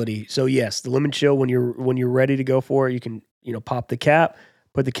accessibility. So yes, the lemon chill when you're ready to go for it, you can pop the cap,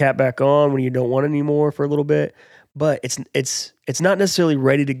 put the cap back on when you don't want it anymore for a little bit. But it's not necessarily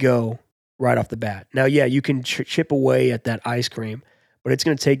ready to go right off the bat. Now, yeah, you can chip away at that ice cream, but it's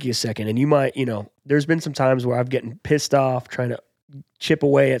going to take you a second. And you might, there's been some times where I've gotten pissed off trying to chip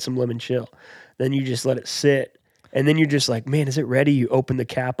away at some lemon chill. Then you just let it sit. And then you're just like, man, is it ready? You open the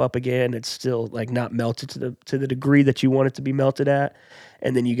cap up again. It's still like not melted to the degree that you want it to be melted at.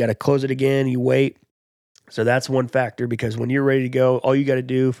 And then you got to close it again. You wait. So that's one factor, because when you're ready to go, all you got to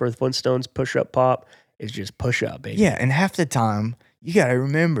do for the Flintstones push up pop is just push up, baby. Yeah, and half the time, you got to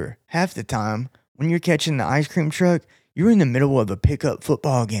remember, when you're catching the ice cream truck, you're in the middle of a pickup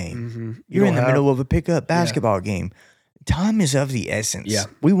football game. Mm-hmm. You're in the middle of a pickup basketball game. Time is of the essence. Yeah.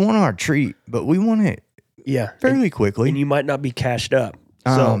 We want our treat, but we want it fairly quickly. And you might not be cashed up.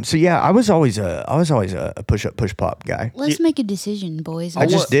 So So yeah, I was always a push up, push pop guy. Let's make a decision, boys. I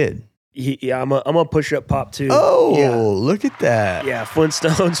just did. I'm a push up pop too. Oh, yeah. look at that. Yeah,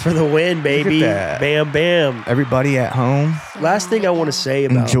 Flintstones for the win, baby. that. Bam, bam. Everybody at home, Last thing I want to say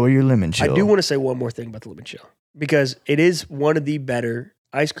about enjoy your lemon chill. I do want to say one more thing about the lemon chill, because it is one of the better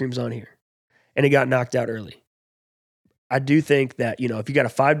ice creams on here, and it got knocked out early. I do think that, if you got a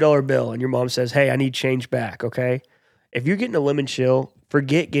 $5 bill and your mom says, hey, I need change back, okay? If you're getting a lemon chill,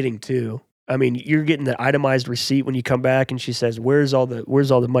 forget getting two. I mean, you're getting the itemized receipt when you come back and she says, where's all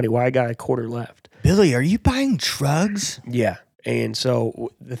the money? Why I got a quarter left? Billy, are you buying drugs? Yeah. And so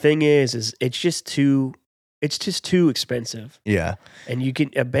the thing is it's just too expensive. Yeah. And you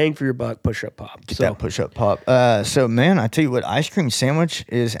can a bang for your buck push up pop. Get that push up pop. So man, I tell you what, ice cream sandwich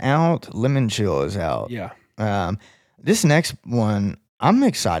is out, lemon chill is out. Yeah. This next one I'm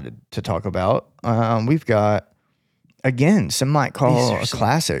excited to talk about. We've got, again, some might call a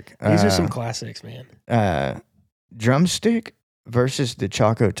classic. These are some classics, man. Drumstick versus the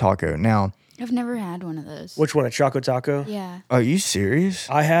Choco Taco. Now, I've never had one of those. Which one? A Choco Taco? Yeah. are you serious?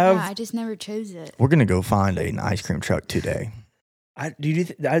 I have. Yeah, I just never chose it. We're gonna go find an ice cream truck today.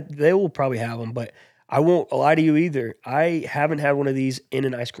 They will probably have them, but I won't lie to you either. I haven't had one of these in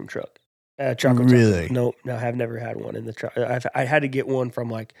an ice cream truck. Choco Really? Taco. No, I've never had one in the truck. I had to get one from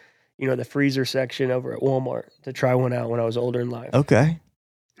the freezer section over at Walmart to try one out when I was older in life. Okay.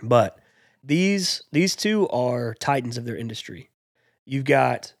 But these two are titans of their industry. You've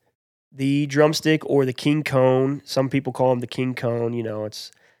got the drumstick or the king cone. Some people call them the king cone.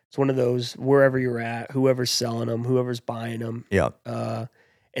 It's one of those wherever you're at, whoever's selling them, whoever's buying them. Yeah.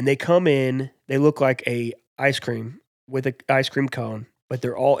 And they come in. They look like a ice cream with an ice cream cone, but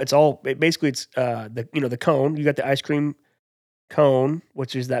it's the cone. You got the ice cream cone,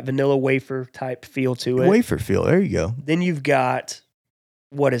 which is that vanilla wafer type feel to it. Wafer feel. There you go. Then you've got,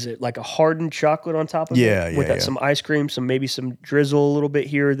 what is it, like a hardened chocolate on top of it? With some ice cream, maybe some drizzle a little bit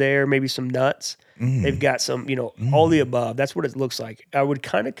here or there, maybe some nuts. Mm. They've got some, all the above. That's what it looks like. I would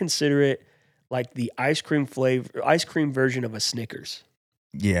kind of consider it like the ice cream version of a Snickers.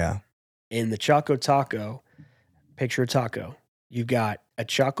 Yeah. In the Choco Taco, picture a taco. You've got a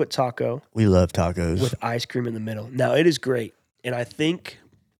chocolate taco We love tacos. with ice cream in the middle. Now it is great. And I think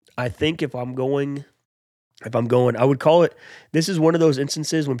if I'm going, I would call it, this is one of those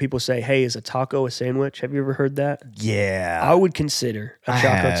instances when people say, hey, is a taco a sandwich? Have you ever heard that? yeah. I would consider a I Choco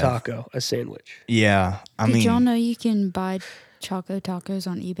have. Taco a sandwich. Yeah. Did y'all know you can buy Choco Tacos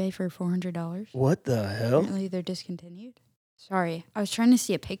on eBay for $400? What the hell? Apparently they're discontinued. Sorry, I was trying to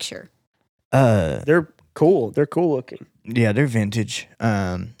see a picture. They're cool. They're cool looking. Yeah, they're vintage.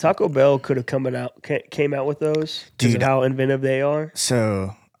 Taco Bell could have came out with those because of Dude, how inventive they are.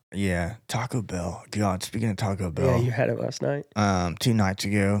 So Yeah, Taco Bell. God, speaking of Taco Yeah, Bell, you had it last night. 2 nights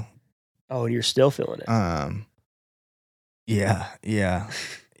ago. Oh, and you're still feeling it. Yeah.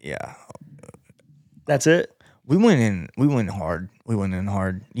 That's it? We went in hard.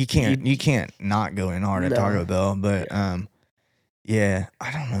 You can't not go in hard at No. Taco Bell, but yeah,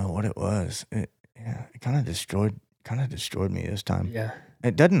 I don't know what it was. It kind of destroyed me this time. Yeah.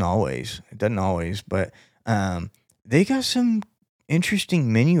 It doesn't always, but they got some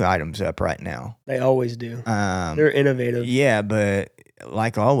interesting menu items up right now. They always do. They're innovative. Yeah, but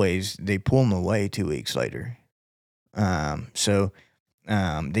like always, they pull them away 2 weeks later. So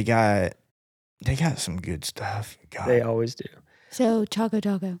they got some good stuff. God. They always do. So Choco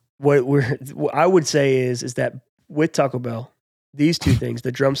Taco. What I would say is that with Taco Bell, these two things,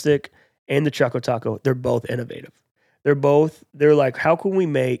 the drumstick and the Choco Taco, they're both innovative. They're like, how can we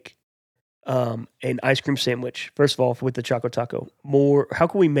make an ice cream sandwich? First of all, with the Choco Taco, how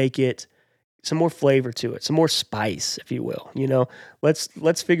can we make it some more flavor to it, some more spice, if you will? You know,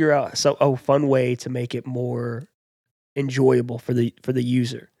 let's figure out a fun way to make it more enjoyable for the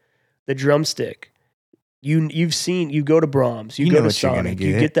user. The drumstick, you go to Brahms, you You go know to what you're gonna Sonic,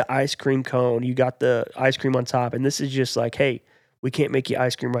 you get. get the ice cream cone, you got the ice cream on top, and this is just like, hey, we can't make you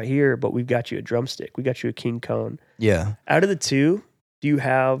ice cream right here, but we've got you a drumstick, we got you a king cone. Yeah. Out of the two, do you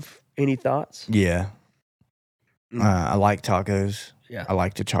have any thoughts? Yeah. I like tacos. Yeah. I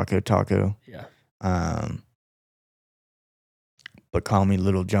like the Choco Taco. Yeah. But call me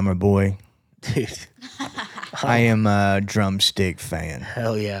Little Drummer Boy. Dude. I am a drumstick fan.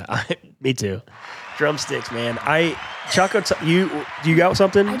 Hell yeah. Me too. Drumsticks, man. You got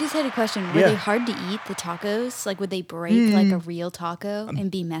something? I just had a question. Were Yeah. they hard to eat, the tacos? Like, would they break like a real taco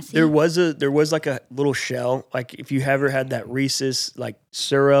and be messy? There was like a little shell. Like if you ever had that Reese's like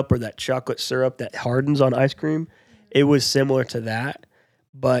syrup or that chocolate syrup that hardens on ice cream, it was similar to that.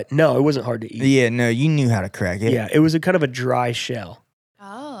 But no, it wasn't hard to eat. Yeah, no, you knew how to crack it. Yeah, it was a kind of a dry shell.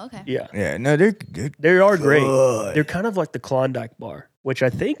 Oh, okay. Yeah. Yeah, no, they're good. They are great. Good. They're kind of like the Klondike bar, which I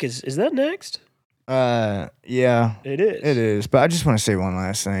think is that next? Yeah, It is. it is. But I just want to say one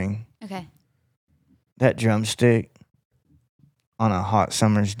last thing. Okay. That drumstick on a hot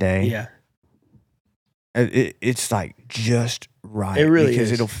summer's day, Yeah. it's like just right. It really because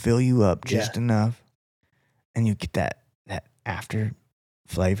is. it'll fill you up Yeah. just enough, and you get that after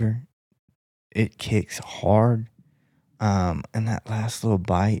flavor. It kicks hard, and that last little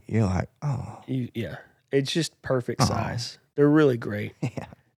bite, you're like, oh, Yeah. It's just perfect Aw. size. They're really great. yeah,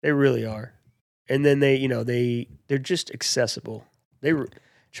 They really are. And then they're just accessible.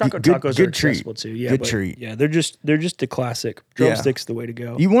 Choco Good- tacos good are treat. accessible too. Yeah, Good but treat. Yeah, they're just the classic. Yeah. Drumsticks the way to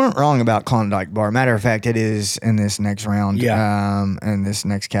go. You weren't wrong about Klondike Bar. Matter of fact, it is in this next round. Yeah. In this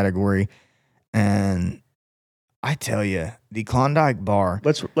next category, and I tell you, the Klondike Bar.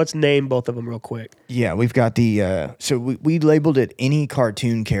 Let's name both of them real quick. Yeah, we've got the. So we labeled it any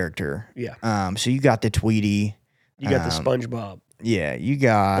cartoon character. Yeah. So you got the Tweety. You got the SpongeBob, Yeah, you the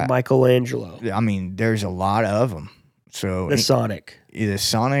got. Michelangelo, I mean, there's a lot of them. So the Sonic. the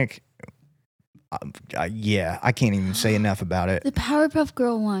Sonic. Yeah, I can't even say enough about it. The Powerpuff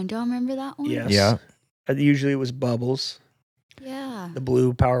Girl one. Do you remember that one? Yes. Yeah. Usually it was Bubbles, Yeah. the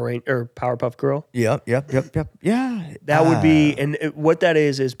blue Powerpuff Girl. Yep. Yeah. That would be, and what that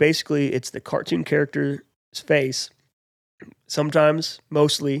is basically it's the cartoon character's face, sometimes,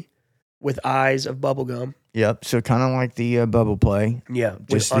 mostly, with eyes of bubblegum. Yep. So kind of like the Bubble Play, Yeah,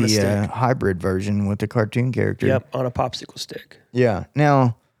 just on a the stick. hybrid version with the cartoon character. Yep, on a popsicle stick. Yeah.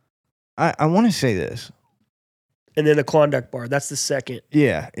 Now, I want to say this. And then the Klondike bar. That's the second.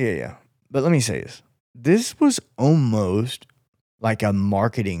 Yeah. But let me say this. This was almost like a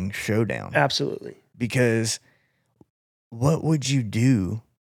marketing showdown Absolutely. because what would you do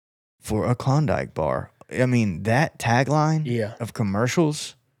for a Klondike bar? I mean, that tagline Yeah. of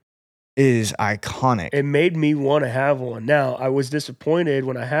commercials is iconic. It made me want to have one. Now, I was disappointed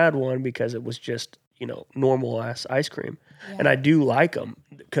when I had one because it was just, normal ass ice cream. Yeah. And I do like them.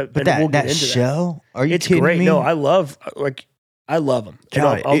 But that shell, are you It's kidding great. me? No, I love them. And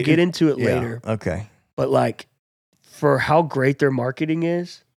God, I'll get into it yeah, later. Okay. But for how great their marketing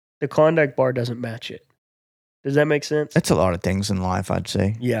is, the Klondike bar doesn't match it. Does that make sense? That's a lot of things in life, I'd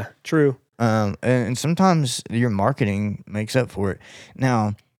say. Yeah, true. And sometimes your marketing makes up for it.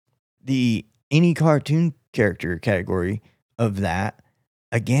 Now, the any cartoon character category of that,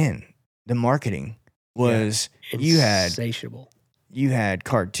 again, the marketing was Insatiable. you had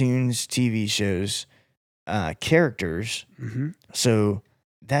cartoons, TV shows, characters. Mm-hmm. So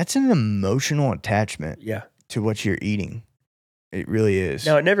that's an emotional attachment Yeah. to what you're eating. It really is.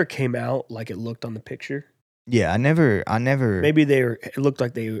 Now, it never came out like it looked on the picture. Yeah, I never. Maybe it looked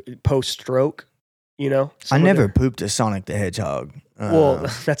like they post-stroke, you know? I Some of never their- pooped a Sonic the Hedgehog. Well,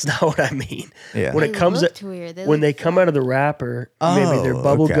 that's not what I mean. yeah. when it They comes looked weird. When they come out of the wrapper, maybe their Oh,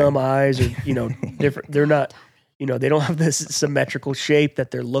 bubble okay. gum eyes are, different. They're not, they don't have this symmetrical shape that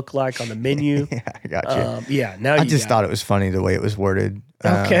they look like on the menu. yeah, I got you. Now I just thought it was funny the way it was worded.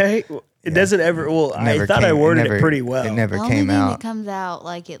 Okay. It doesn't ever. Well, I thought I worded it pretty well. It never the only came thing out. that comes out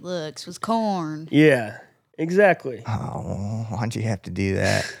like it looks was corn. Yeah, exactly. Oh, why'd you have to do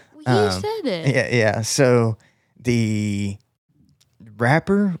that? Well, you said it. Yeah. So the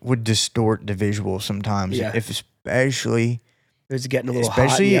wrapper would distort the visual sometimes. Yeah. Especially It's getting a little hot in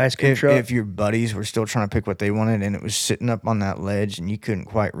especially the ice cream if, truck. if your buddies were still trying to pick what they wanted and it was sitting up on that ledge and you couldn't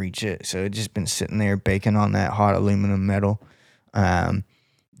quite reach it. So it just been sitting there baking on that hot aluminum metal.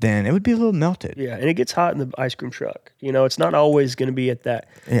 Then it would be a little melted. Yeah, and it gets hot in the ice cream truck. It's not always going to be at that.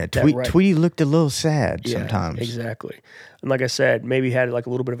 Yeah, right- Tweety looked a little sad Yeah, sometimes. exactly. And like I said, maybe had like a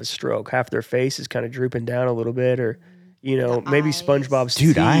little bit of a stroke. Half their face is kind of drooping down a little bit, or maybe eyes. SpongeBob's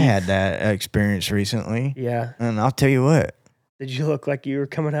Dude, I teeth. had that experience recently. Yeah. And I'll tell you what. Did you look like you were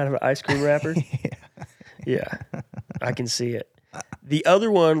coming out of an ice cream wrapper? Yeah, I can see it. The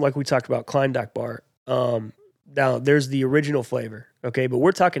other one, like we talked about, Klondike bar. Now there's the original flavor, okay, but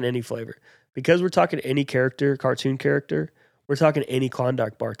we're talking any flavor because we're talking any character, cartoon character. We're talking any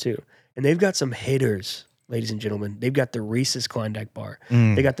Klondike bar too, and they've got some hitters, ladies and gentlemen. They've got the Reese's Klondike bar.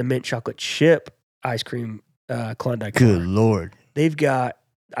 Mm. They got the mint chocolate chip ice cream Klondike Good bar. Lord.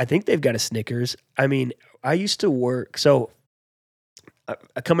 I think they've got a Snickers. I mean, I used to work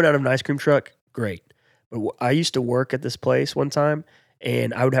coming out of an ice cream truck, great. But I used to work at this place one time,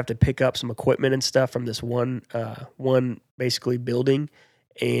 and I would have to pick up some equipment and stuff from this one basically building,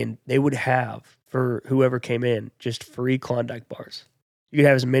 and they would have, for whoever came in, just free Klondike bars. You could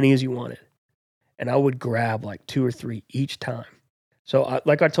have as many as you wanted, and I would grab like 2 or 3 each time. So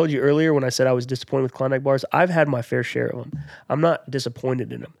like I told you earlier when I said I was disappointed with Klondike bars, I've had my fair share of them. I'm not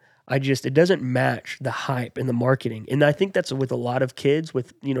disappointed in them. It doesn't match the hype and the marketing. And I think that's with a lot of kids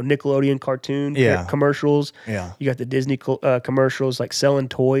with, Nickelodeon cartoon commercials. Yeah. You got the Disney commercials like selling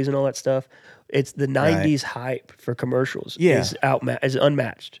toys and all that stuff. It's the 90s hype for commercials is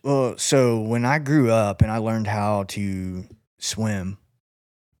unmatched. Well, so when I grew up and I learned how to swim,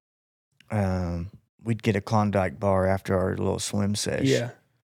 we'd get a Klondike bar after our little swim sesh. Yeah.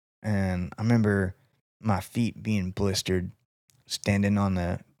 And I remember my feet being blistered standing on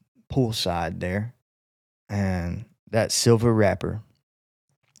the poolside there, and that silver wrapper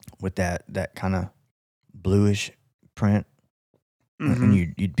with that kind of bluish print, and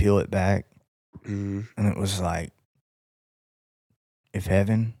you'd peel it back, and it was like, if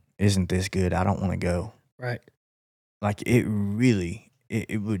heaven isn't this good, I don't want to go. Right. Like it really,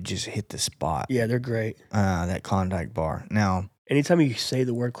 it would just hit the spot. Yeah, they're great. That Klondike bar. Now, anytime you say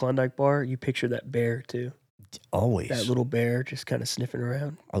the word Klondike bar, you picture that bear too. always That little bear just kind of sniffing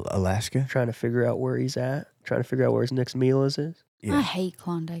around, Alaska. trying to figure out where he's at, trying to figure out where his next meal is. I Yeah. hate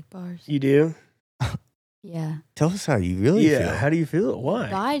Klondike bars. You do? Yeah. Tell us how you really feel. How do you feel? Why?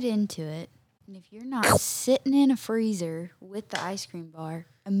 Bite into it. And if you're not sitting in a freezer with the ice cream bar,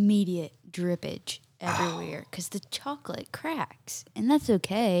 immediate drippage everywhere because the chocolate cracks. And that's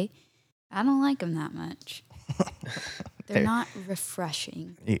okay. I don't like them that much. They're not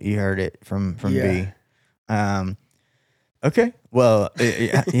refreshing. You heard it from Yeah. B. Okay. Well,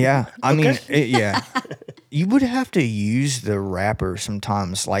 yeah. I mean, yeah. You would have to use the wrapper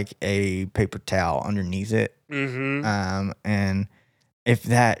sometimes, like a paper towel underneath it. Mm-hmm. And if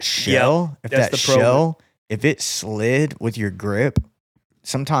that shell, if it slid with your grip,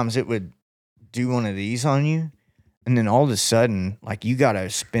 sometimes it would do one of these on you, and then all of a sudden, like you gotta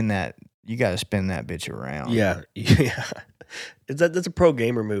spin that bitch around. Yeah. Yeah. That's a pro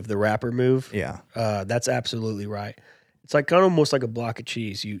gamer move, the wrapper move. Yeah. That's absolutely right. It's like kind of almost like a block of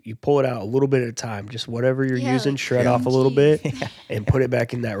cheese. You pull it out a little bit at a time, just whatever you're Yeah, using, like shred cream off a little cheese. bit and put it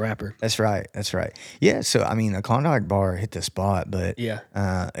back in that wrapper. That's right. Yeah. So I mean, a Klondike bar hit the spot, but Yeah.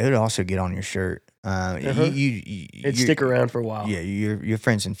 it would also get on your shirt. It'd stick around for a while. Yeah, your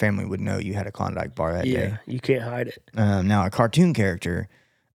friends and family would know you had a Klondike bar that Yeah. day. You can't hide it. Now, a cartoon character.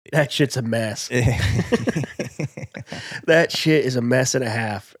 That shit's a mess. That shit is a mess and a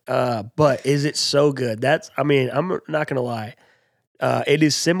half. But is it so good? I'm not gonna lie. It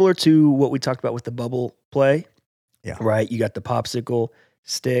is similar to what we talked about with the bubble play. Yeah. Right. You got the popsicle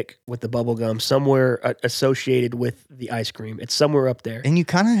stick with the bubble gum somewhere associated with the ice cream. It's somewhere up there. And you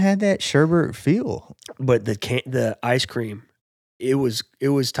kind of had that sherbet feel. But the ice cream, it was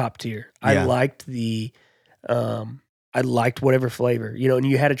top tier. Yeah. I liked I liked whatever flavor, and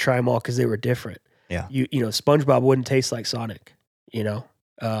you had to try them all because they were different. Yeah. You know, SpongeBob wouldn't taste like Sonic. You know,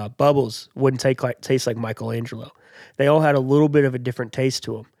 Bubbles wouldn't taste like Michelangelo. They all had a little bit of a different taste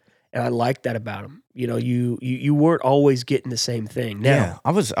to them, and I liked that about them. You know, you weren't always getting the same thing. Yeah, Now,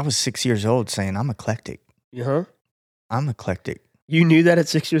 I was 6 years old saying I'm eclectic. huh? I'm eclectic. You knew that at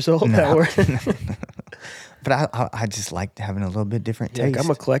 6 years old. That No. word. But I just like having a little bit different Yeah, taste. I'm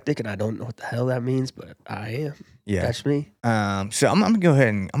eclectic, and I don't know what the hell that means, but I am. Yeah. That's me. So I'm gonna go ahead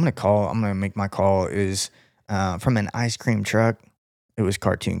and I'm gonna make my call is from an ice cream truck. It was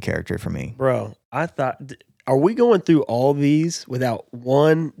cartoon character for me. Bro, I thought, are we going through all these without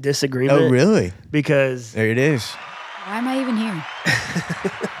one disagreement? Oh, really? Because There it is. Why am I even here?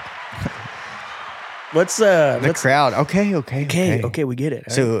 let's The crowd. Okay. okay, we get it.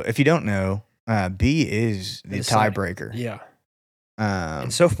 All So if you don't know, B is the Decided. tiebreaker. yeah. Um,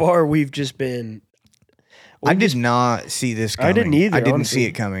 And so far, we've just been. I we've did just- not see this I coming. didn't either, I didn't honestly. see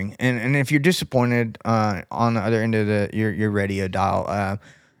it coming. And if you're disappointed on the other end of your radio dial,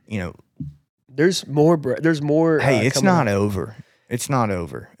 you know, There's more. There's more. hey, it's coming not up. over. It's not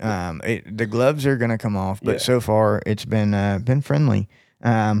over. The gloves are gonna come off, but Yeah. so far it's been friendly.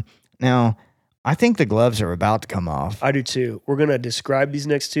 Now, I think the gloves are about to come off. I do too. We're gonna describe these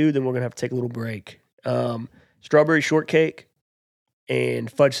next two, then we're gonna have to take a little break. Strawberry shortcake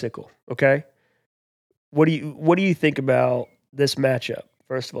and fudgesicle. Okay. What do you think about this matchup?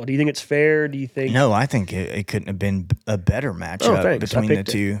 First of all, do you think it's fair? Do you think? No, I think it couldn't have been a better matchup thanks. I between the picked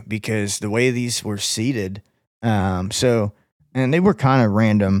it. two because the way these were seated, and they were kind of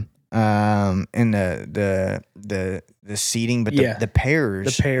random in the seating, but Yeah. the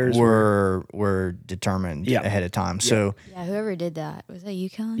pairs were determined Yeah. ahead of time. Yeah. So Yeah, whoever did that. Was that you,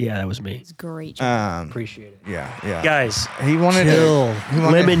 Kellen? Yeah, that was me. It's great. job. Appreciate it, yeah. guys. He wanted Chill, he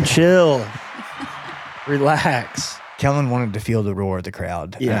wanted- lemon, chill, relax. Kellen wanted to feel the roar of the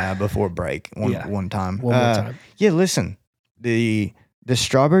crowd Yeah. before break one Yeah. time. One more time. Yeah, listen, the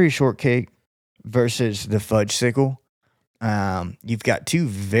strawberry shortcake versus the fudgesicle. You've got two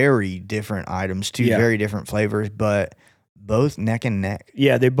very different items, two Yeah. very different flavors, but both neck and neck.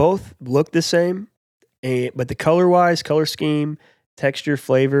 Yeah, they both look the same, but the color scheme, texture,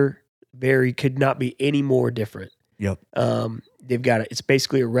 flavor, could not be any more different. Yep. They've got it's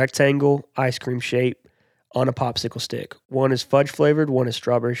basically a rectangle ice cream shape on a popsicle stick. One is fudge flavored, one is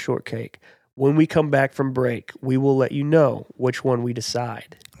strawberry shortcake. When we come back from break, we will let you know which one we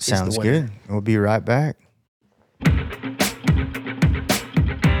decide. is the Sounds winner. good. We'll be right back.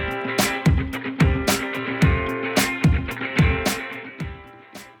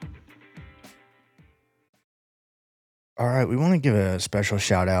 All right, we want to give a special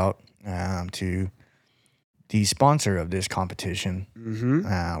shout out to the sponsor of this competition,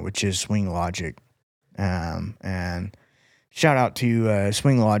 Mm-hmm. which is Swing Logic. And shout out to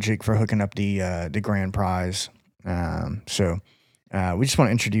Swing Logic for hooking up the grand prize. So we just want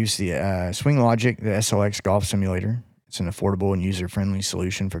to introduce the Swing Logic, the SLX Golf Simulator. It's an affordable and user-friendly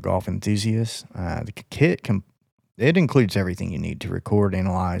solution for golf enthusiasts. The kit it includes everything you need to record,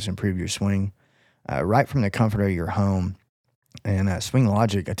 analyze, improve your swing, right from the comfort of your home. And Swing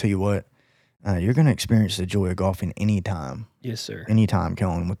Logic, I tell you what, you're going to experience the joy of golfing anytime. Yes, sir. Anytime,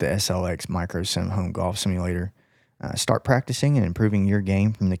 Kellen, with the SLX Micro Sim Home Golf Simulator. Start practicing and improving your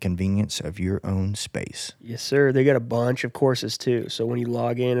game from the convenience of your own space. Yes, sir. They got a bunch of courses too. So when you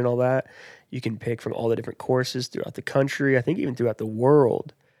log in and all that, you can pick from all the different courses throughout the country, I think even throughout the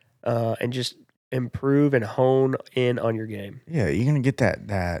world, and just improve and hone in on your game. Yeah, you're gonna get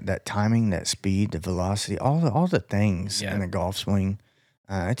that timing, that speed, the velocity, all the things Yeah. in a golf swing.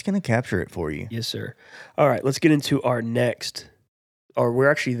 It's gonna capture it for you. Yes, sir. All right, let's get into our next, or we're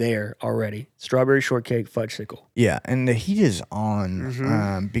actually there already. Strawberry shortcake fudgesicle. Yeah, and the heat is on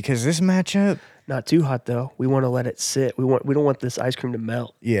Mhm. because this matchup. Not too hot though. We want to let it sit. We don't want this ice cream to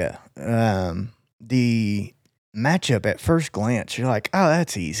melt. Yeah, the matchup at first glance, you're like, oh,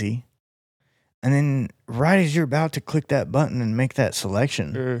 that's easy, and then right as you're about to click that button and make that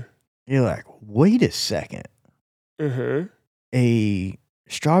selection, you're like, wait a second. Uh-huh. A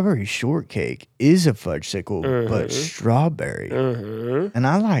strawberry shortcake is a fudgesicle, but Mhm. strawberry. Uh-huh. And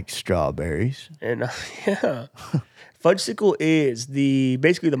I like strawberries. And yeah, fudgesicle is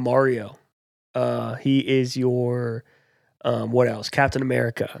basically the Mario. He is your what else? Captain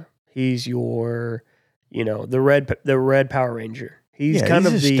America. He's your the red Power Ranger. He's Yeah, kind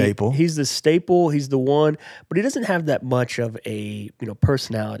he's of a the staple. He's the staple. He's the one, but he doesn't have that much of a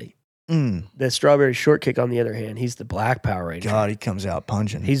personality. The strawberry shortcake, on the other hand, he's the black Power Ranger. God, he comes out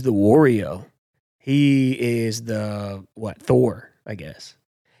punching. He's the Wario. He is the Thor, I guess.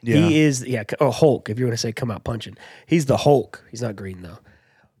 yeah. He is Hulk. If you want to say come out punching, he's the Hulk. He's not green though.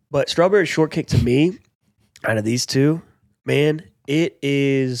 But strawberry shortcake to me, out of these two, man, it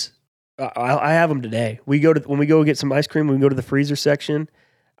is. I have them today. When we go get some ice cream, we go to the freezer section.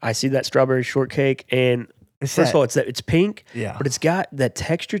 I see that strawberry shortcake, and first of all, it's pink, yeah. but it's got that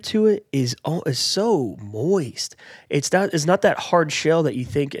texture to it is so moist. It's not that hard shell that you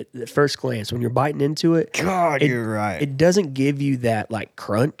think at first glance when you're biting into it. God, you're right. It doesn't give you that like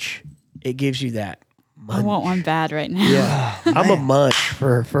crunch. It gives you that munch. I want one bad right now. Yeah, I'm a munch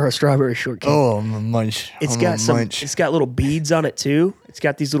for a strawberry shortcake. Oh, I'm a munch. It's I'm got a munch. It's got little beads on it too. It's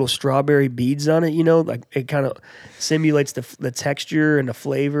got these little strawberry beads on it. You know, like it kind of simulates the texture and the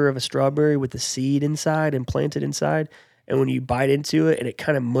flavor of a strawberry with the seed inside and planted inside. And when you bite into it, and it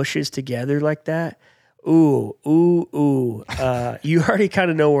kind of mushes together like that. Ooh. You already kind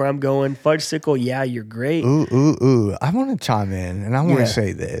of know where I'm going. Fudgesicle, yeah, you're great. Ooh. I want to chime in, and I want to Yeah.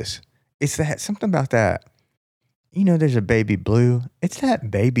 say this. It's something about that. You know, there's a baby blue. It's that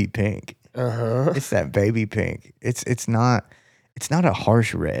baby pink. Uh-huh. It's that baby pink. It's not a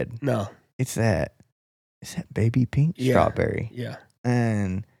harsh red. No. It's that baby pink Yeah. strawberry. Yeah.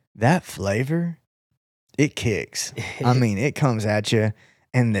 And that flavor, it kicks. I mean, it comes at you,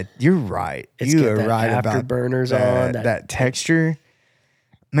 and you're right. It's You got are that right about afterburners on. that texture.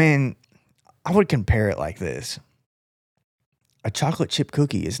 Man, I would compare it like this. A chocolate chip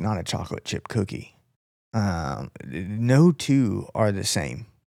cookie is not a chocolate chip cookie. No two are the same.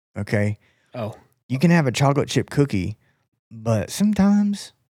 Okay? Oh. You can have a chocolate chip cookie, but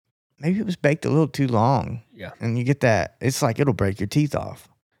sometimes maybe it was baked a little too long. Yeah. And you get that. It's like it'll break your teeth off.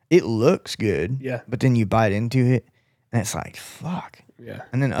 It looks good, Yeah. but then you bite into it, and it's like, fuck. Yeah.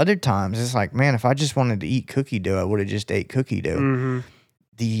 And then other times, it's like, man, if I just wanted to eat cookie dough, I would have just ate cookie dough. Mm-hmm.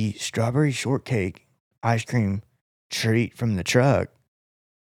 The strawberry shortcake ice cream treat from the truck,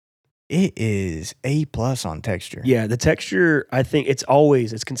 it is A+ on texture. Yeah, the texture, I think it's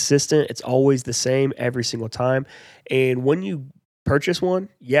consistent. It's always the same every single time. And when you purchase one,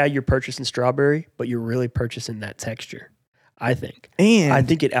 yeah, you're purchasing strawberry, but you're really purchasing that texture, I think. And I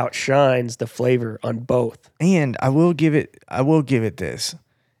think it outshines the flavor on both. And I will give it this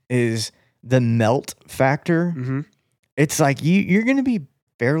is the melt factor. Mm-hmm. It's like you're gonna be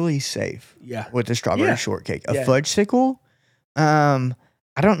fairly safe Yeah. with the strawberry Yeah. shortcake. A Yeah. fudgesicle,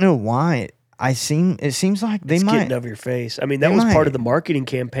 I don't know why it seems like they It's might getting over your face. I mean, that they was part might of the marketing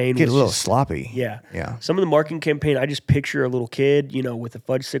campaign. get a was little just- sloppy. Yeah. Yeah. Some of the marketing campaign, I just picture a little kid, with a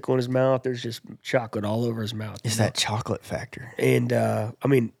fudgesicle in his mouth. There's just chocolate all over his mouth. It's that chocolate factor. And, I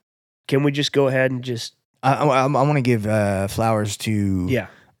mean, can we just go ahead and just, I want to give flowers to yeah,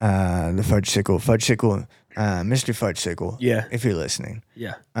 the fudgesicle, Mr. Fudgesicle. yeah, If you're listening.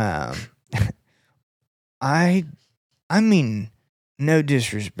 yeah. I mean, no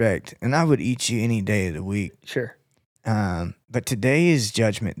disrespect, and I would eat you any day of the week. Sure. But today is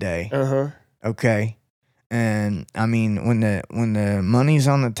Judgment Day, Uh-huh. okay? And I mean, when the money's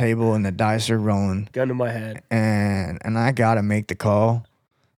on the table and the dice are rolling, Gun to my head. and I gotta make the call,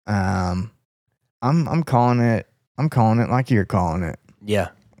 I'm calling it. I'm calling it like you're calling it. Yeah.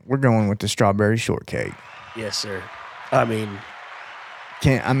 We're going with the strawberry shortcake. Yes, sir. I mean,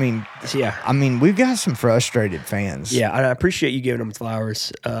 I mean, we've got some frustrated fans. yeah, I appreciate you giving him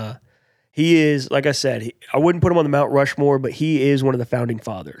flowers. He is, like I said, I wouldn't put him on the Mount Rushmore, but he is one of the founding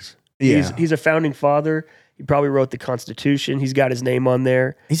fathers. Yeah. He's a founding father. He probably wrote the Constitution. He's got his name on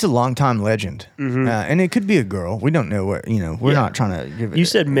there. He's a longtime legend. Mhm. And it could be a girl. We don't know what, we're Yeah. not trying to give it. You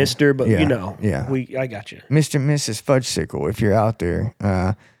said Mister, but Yeah, yeah. I got you. Mr. and Mrs. Fudgesicle, if you're out there.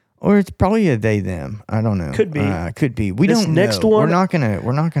 Or it's probably a they, them. I don't know. Could be. Could be. We This don't next know. one- We're not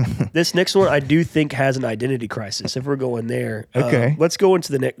gonna. This next one, I do think has an identity crisis. If we're going there, Okay. let's go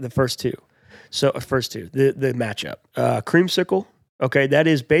into the first two. So the matchup, creamsicle. Okay, that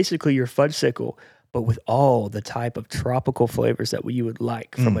is basically your fudgesicle, but with all the type of tropical flavors that you would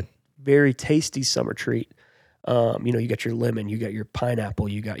like from a very tasty summer treat. You got your lemon, you got your pineapple,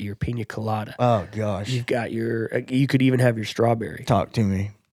 you got your pina colada. Oh, gosh. You've got you could even have your strawberry. Talk to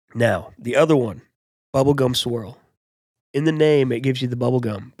me. Now, the other one, bubblegum swirl. In the name, it gives you the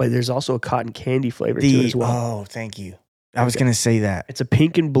bubblegum, but there's also a cotton candy flavor to it as well. Oh, thank you. I was going to say that. It's a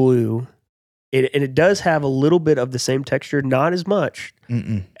pink and blue. And it does have a little bit of the same texture, not as much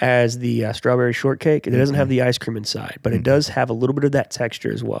Mm-mm. as the strawberry shortcake. It doesn't have the ice cream inside, but it Mm-mm. does have a little bit of that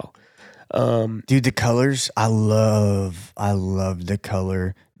texture as well. Dude, the colors, I love the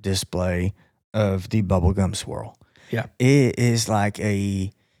color display of the bubblegum swirl. Yeah. It is like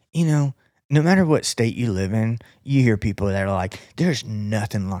no matter what state you live in, you hear people that are like, there's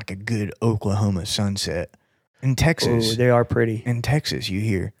nothing like a good Oklahoma sunset. In Texas, Oh, they are pretty. you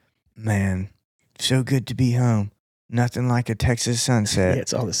hear, man, so good to be home. nothing like a Texas Yeah, sunset.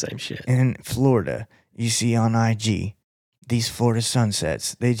 it's all the same shit. In Florida, you see on IG, these Florida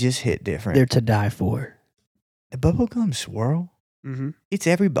sunsets, they just hit different. They're to die for. The bubblegum swirl, Mm-hmm. it's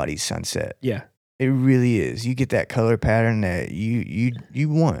everybody's sunset. Yeah. It really is. You get that color pattern that you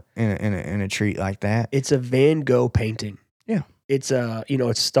want in a treat like that. It's a Van Gogh painting. Yeah. It's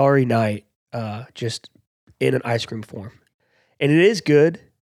it's Starry Night, just in an ice cream form. And it is good,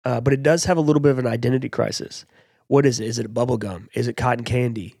 but it does have a little bit of an identity crisis. What is it? Is it a bubble gum? Is it cotton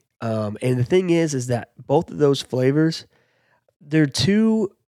candy? And the thing is that both of those flavors, they're too,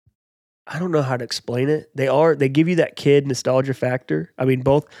 I don't know how to explain it. They give you that kid nostalgia factor. I mean,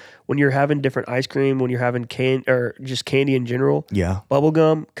 both when you're having different ice cream, when you're having or just candy in general, Yeah.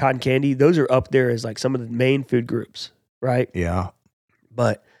 bubblegum, cotton candy, those are up there as like some of the main food groups, right? Yeah.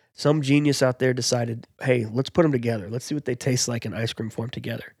 But some genius out there decided, hey, let's put them together. Let's see what they taste like in ice cream form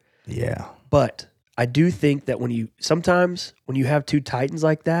together. Yeah. But I do think that sometimes when you have two titans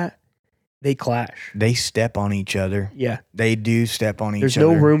like that, they clash. They step on each other. Yeah. They do step on each There's other.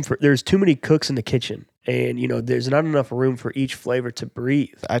 no room there's too many cooks in the kitchen. And, there's not enough room for each flavor to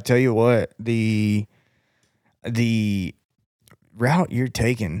breathe. I tell you what, the route you're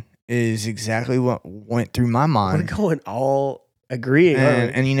taking is exactly what went through my We're mind. going all agreeing.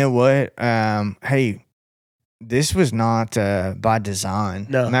 aren't we? And you know what? Hey, this was not by design.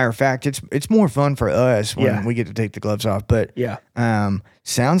 No. Matter of fact, it's more fun for us when Yeah. we get to take the gloves off. But Yeah.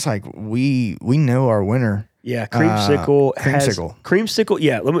 sounds like we know our winner. Yeah, creamsicle Creamsicle. Creamsicle.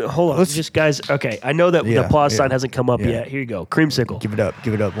 Yeah, let me hold on. Let's- Just guys. Okay, I know that the Yeah, applause yeah, sign hasn't come up yeah. yet. Here you go. Creamsicle. Give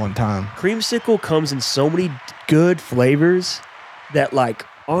it up one time. Creamsicle comes in so many good flavors that, like,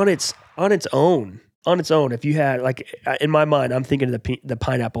 on its own. If you had, like, in my mind, I'm thinking of the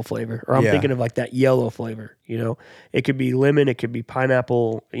pineapple flavor, or I'm Yeah. thinking of like that yellow flavor. It could be lemon, it could be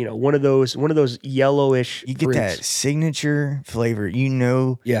pineapple. One of those yellowish. You get fruits. that signature flavor.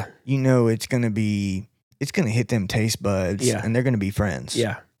 Yeah, It's gonna hit them taste buds. Yeah. And they're gonna be friends.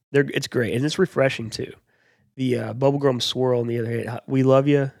 yeah. It's great, and it's refreshing too. The bubblegum swirl on the other hand, we love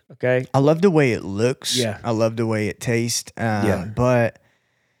you. Okay. I love the way it looks. Yeah. I love the way it tastes. Yeah. But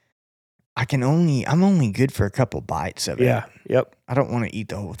I'm only good for a couple bites of it. Yeah. Yep. I don't want to eat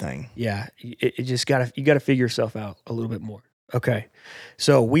the whole thing. Yeah. It just you gotta figure yourself out a little bit more. Okay.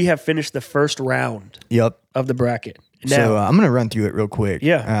 So we have finished the first round Yep. of the bracket. Now, So I'm gonna run through it real quick.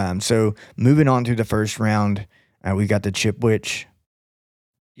 Yeah. So moving on to the first round, we got the Chipwich.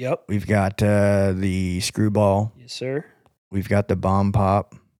 yep. We've got the Screwball. Yes, sir. We've got the Bomb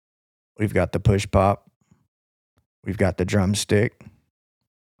Pop. We've got the Push Pop. We've got the Drumstick.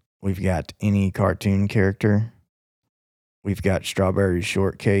 We've got any cartoon character. We've got Strawberry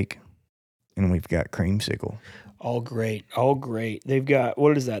Shortcake. And we've got Creamsicle. All great. All great. They've got,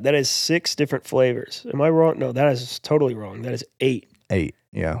 what is that? That is 6 different flavors. Am I wrong? No, that is totally wrong. That is 8. 8.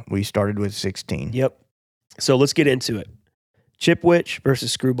 Yeah. We started with 16. Yep. So let's get into it. Chipwich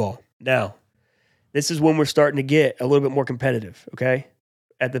versus Screwball. Now, this is when we're starting to get a little bit more competitive, okay?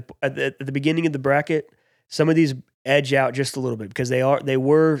 At the beginning of the bracket, some of these edge out just a little bit because they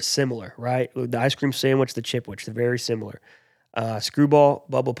were similar, right? The ice cream sandwich, the Chipwich, they're very similar. Screwball,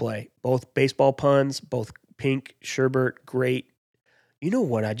 Bubble Play, both baseball puns, both pink, sherbet, great. You know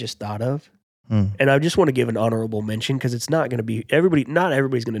what I just thought of? And I just want to give an honorable mention because it's not going to be not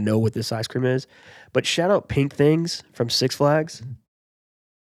everybody's going to know what this ice cream is, but shout out Pink Things from Six Flags.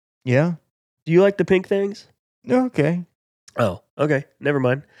 Yeah. Do you like the Pink Things? Okay. Oh, okay. Never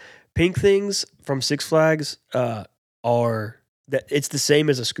mind. Pink Things from Six Flags it's the same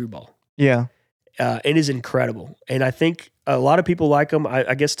as a Screwball. Yeah. It is incredible. And I think a lot of people like them.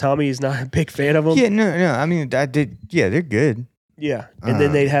 I guess Tommy is not a big fan of them. Yeah. No. I mean, they're good. Yeah. And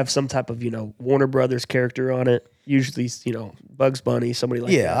then they'd have some type of, Warner Brothers character on it. Usually, Bugs Bunny, somebody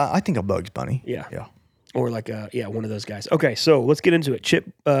like that. Yeah. I think a Bugs Bunny. Yeah. Yeah. Or like one of those guys. Okay, so let's get into it.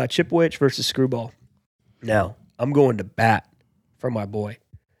 Chipwich versus Screwball. Now, I'm going to bat for my boy,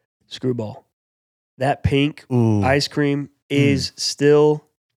 Screwball. That pink Ooh. ice cream is still,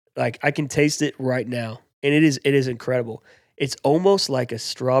 like, I can taste it right now. And it is incredible. It's almost like a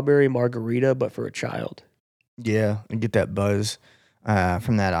strawberry margarita, but for a child. Yeah. And get that buzz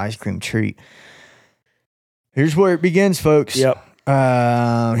from that ice cream treat. Here's where it begins, folks. Yep.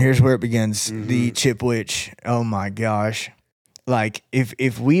 Here's where it begins. Mhm. The Chipwich. Oh my gosh. Like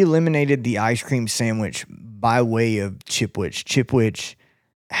if we eliminated the ice cream sandwich by way of Chipwich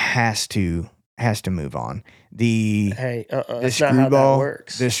has to move on. Hey, The that's not how that Screwball,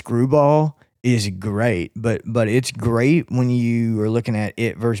 works. the Screwball is great, but it's great when you are looking at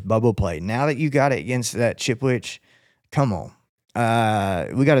it versus Bubble Play. Now that you got it against that Chipwich, come on.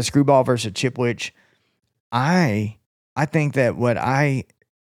 We got a Screwball versus a Chipwich. I I think that what I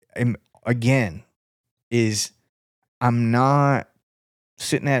am again is I'm not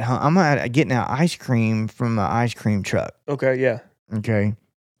sitting at home. I'm not getting out ice cream from an ice cream truck. Okay, yeah. Okay.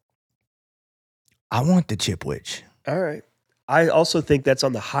 I want the Chipwich. All right. I also think that's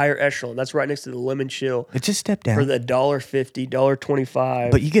on the higher echelon. That's right next to the lemon chill It's a step down. for the $1.50,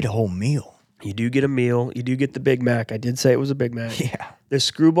 $1.25. But you get a whole meal. You do get a meal. You do get the Big Mac. I did say it was a Big Mac. Yeah. The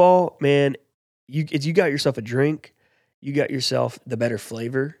Screwball, man, you got yourself a drink. You got yourself the better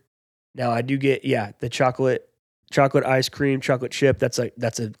flavor. Now I do get the chocolate ice cream, chocolate chip. That's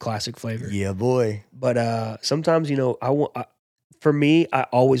a classic flavor. Yeah, boy. But sometimes for me, I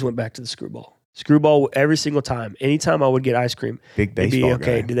always went back to the Screwball. Screwball every single time. Anytime I would get ice cream, Big it'd be baseball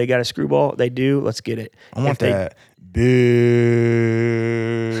okay. guy. Do they got a Screwball? They do. Let's get it. I want If they- that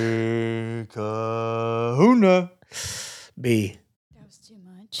big kahuna. B. That was too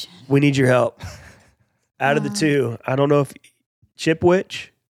much. We need your help. Out of the two, I don't know if Chipwich,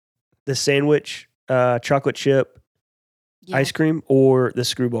 the sandwich, chocolate chip, Yeah. ice cream, or the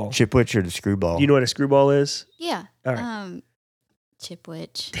Screwball. Chipwich or the Screwball? Do you know what a Screwball is? Yeah. All right.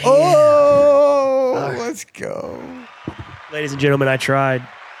 Chipwich. Oh, let's go. Ladies and gentlemen, I tried.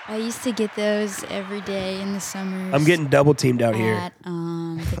 I used to get those every day in the summers. I'm getting double teamed out here. at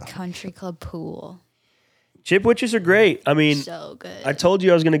the country club pool. Chipwiches are great. I mean, So good. I told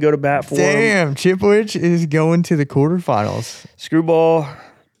you I was going to go to bat for them. Damn, Chipwich is going to the quarterfinals. Screwball,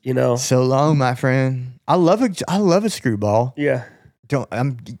 So long, my friend. I love a Screwball. yeah.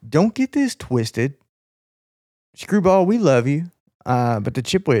 Don't get this twisted. Screwball, we love you. But the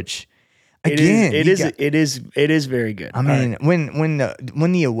Chipwich, again, it is very good. I All mean, right.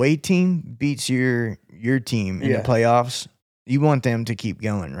 when the away team beats your team in Yeah. the playoffs, you want them to keep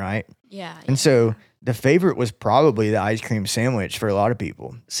going, right? yeah. And so the favorite was probably the ice cream sandwich for a lot of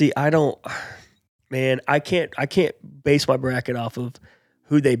people. See, I can't base my bracket off of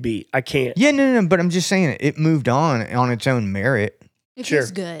who they beat. I can't. Yeah, no, but I'm just saying it moved on its own merit. It Sure.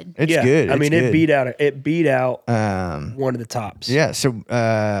 feels good. It's Yeah. good. I mean, It's it good. beat out Um, one of the tops. yeah. So,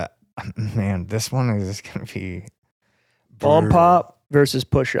 man, this one is just gonna be Bomb brutal. pop versus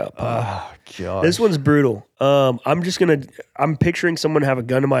push up. Oh god, This one's brutal. I'm picturing someone have a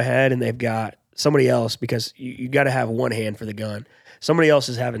gun to my head and they've got somebody else, because you got to have one hand for the gun. Somebody else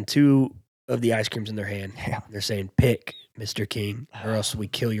is having two of the ice creams in their hand. Yeah. They're saying, pick, Mr. King, or else we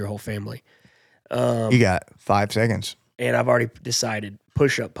kill your whole family. You got 5 seconds. And I've already decided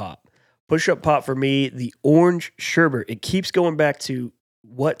push up pop. Push up pop for me, the orange sherbet. It keeps going back to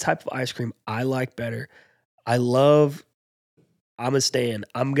what type of ice cream I like better. I'm a stan.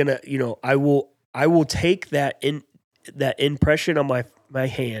 I'm gonna, I will take that impression on my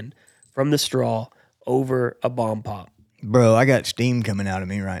hand from the straw over a bomb pop. Bro, I got steam coming out of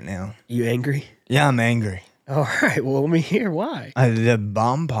me right now. You angry? Yeah, I'm angry. All right. Well, let me hear why. The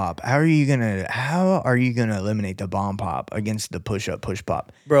bomb pop. How are you gonna eliminate the bomb pop against the push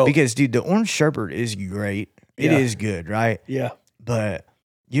pop? Bro. Because dude, the orange sherbet is great. It Yeah. is good, right? Yeah. But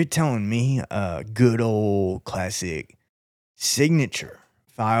you're telling me a good old classic signature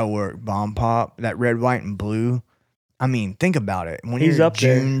firework bomb pop, that red, white, and blue. I mean, think about it. When He's you're up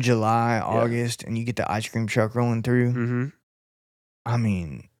there. June, July, August, and you get the ice cream truck rolling through, Mm-hmm. I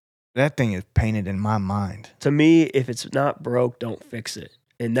mean, that thing is painted in my mind. To me, if it's not broke, don't fix it.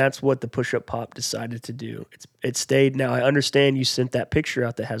 And that's what the push-up pop decided to do. It stayed. Now, I understand you sent that picture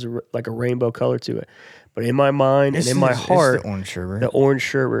out that has like a rainbow color to it. But in my mind and in my heart, it's the orange sherbet. the orange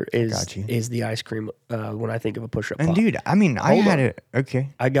sherbet Got you. is the ice cream when I think of a push-up And pop. dude, I mean, I Hold had on. it. Okay.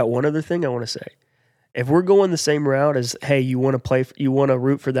 I got one other thing I want to say. If we're going the same route as, hey, you want to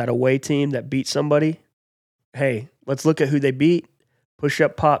root for that away team that beat somebody, hey, let's look at who they beat. Push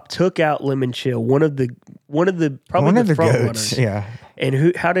Up Pop took out Lemon Chill, one of the probably One the of the front goats. runners. Yeah.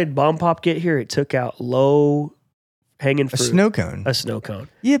 And how did Bomb Pop get here? It took out low hanging A fruit, snow cone. a snow cone.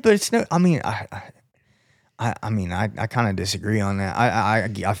 Yeah, but it's no. I mean, I kind of disagree on that.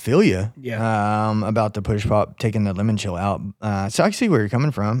 I feel you. Yeah. About the push pop taking the lemon chill out. So I see where you're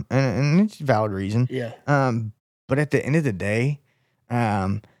coming from, and it's a valid reason. Yeah. But at the end of the day,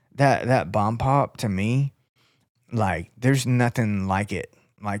 that bomb pop to me, like, there's nothing like it.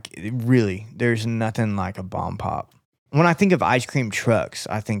 Like, really, there's nothing like a bomb pop. When I think of ice cream trucks,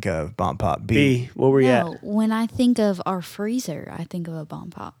 I think of bomb pop. B, where were you No, when I think of our freezer, I think of a bomb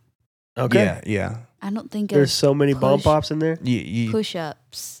pop. at? Okay. Yeah, yeah. I don't think There's of so many Bomb push- Pops in there. You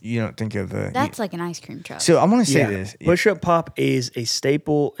push-ups. you don't think of That's like an ice cream truck. So I want to say Yeah. this. Push Up Pop is a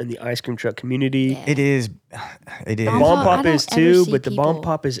staple in the ice cream truck community. Yeah. It is. It is. Bomb Bomb Pop, Pop I don't is ever too, see but the Bomb people-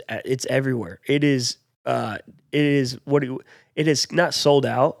 Pop it's everywhere. It is what it is not sold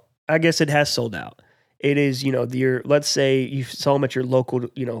out. I guess it has sold out. It is, let's say you saw them at your local,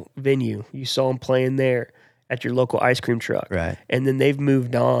 venue. You saw them playing there at your local ice cream truck. Right. And then they've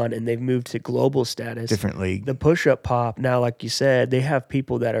moved on and they've moved to global status. Different league. The push-up pop, now, like you said, they have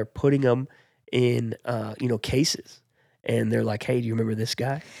people that are putting them in, cases. And they're like, hey, do you remember this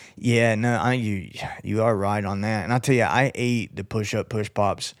guy? Yeah, no, you are right on that. And I'll tell you, I ate the push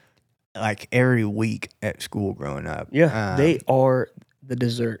pops like every week at school growing up. Yeah, they are the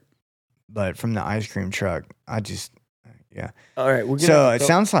dessert. But from the ice cream truck, yeah. All right. It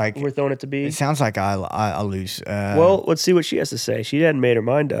sounds like we're throwing it to B. It sounds like I lose. Well, let's see what she has to say. She hadn't made her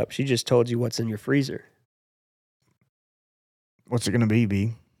mind up. She just told you what's in your freezer. What's it going to be,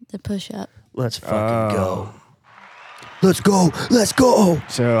 B? The push-up. Let's fucking go. Let's go. Let's go.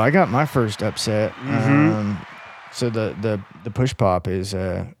 So I got my first upset. Mm-hmm. So the push pop is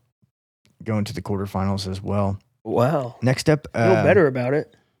going to the quarterfinals as well. Wow. Next up, feel better about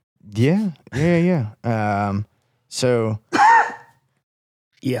it. Yeah. So.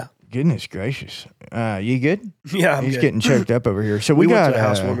 Yeah. Goodness gracious. You good? Yeah, I'm He's good. getting choked up over here. So we got went to a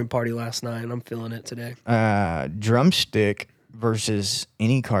housewarming party last night, and I'm feeling it today. Drumstick versus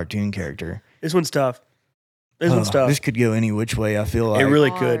any cartoon character. This one's tough. This could go any which way, I feel like. It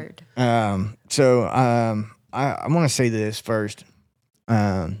really could. So I want to say this first.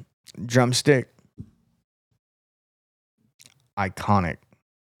 Drumstick, iconic.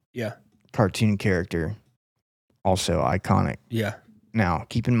 Yeah. Cartoon character, also iconic. Yeah. Now,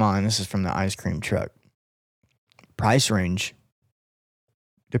 keep in mind, this is from the ice cream truck. Price range,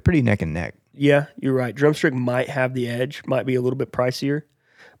 they're pretty neck and neck. Yeah, you're right. Drumstick might have the edge, might be a little bit pricier,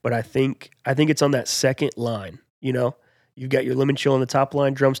 but I think it's on that second line. You've got your lemon chill on the top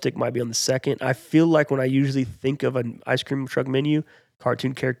line. Drumstick might be on the second. I feel like when I usually think of an ice cream truck menu,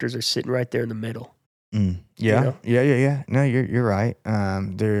 cartoon characters are sitting right there in the middle. Yeah. No, you're right.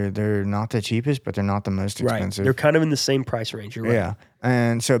 They're not the cheapest, but they're not the most expensive. Right. They're kind of in the same price range. You're right. Yeah.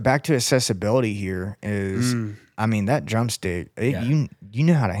 And so back to accessibility here is, I mean, that drumstick, you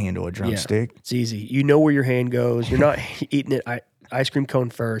know how to handle a drumstick. Yeah, it's easy. You know where your hand goes. You're not eating it ice cream cone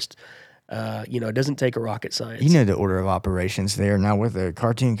first. It doesn't take a rocket science. You know the order of operations there. Now with a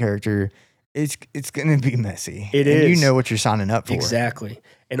cartoon character, it's going to be messy. It is. You know what you're signing up for. Exactly.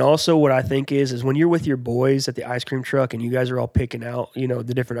 And also what I think is when you're with your boys at the ice cream truck and you guys are all picking out,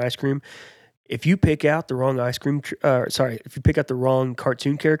 the different ice cream, if you pick out the wrong if you pick out the wrong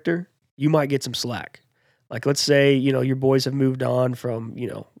cartoon character, you might get some slack. Like let's say, your boys have moved on from,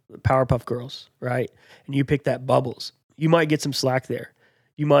 Powerpuff Girls, right? And you pick that Bubbles. You might get some slack there.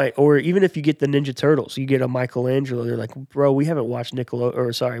 You might, or even if you get the Ninja Turtles, you get a Michelangelo. They're like, bro, we haven't watched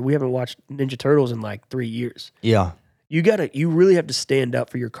we haven't watched Ninja Turtles in like 3 years. Yeah. You really have to stand up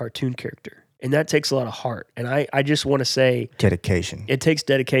for your cartoon character. And that takes a lot of heart. And I just want to say dedication. It takes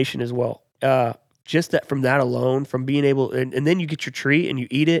dedication as well. Just that from that alone, from being able, and then you get your treat and you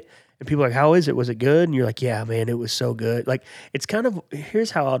eat it and people are like, how is it? Was it good? And you're like, yeah, man, it was so good. Like it's kind of,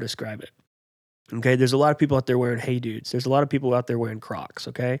 here's how I'll describe it. Okay. There's a lot of people out there wearing Hey Dudes. There's a lot of people out there wearing Crocs.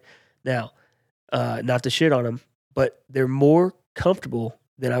 Okay. Now, not to shit on them, but they're more comfortable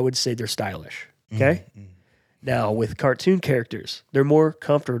than I would say they're stylish. Okay. Mm-hmm. Now, with cartoon characters, they're more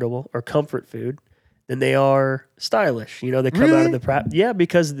comfortable or comfort food than they are stylish. They come out of the prep. Yeah,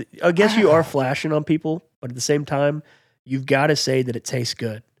 because I guess you are flashing on people, but at the same time, you've got to say that it tastes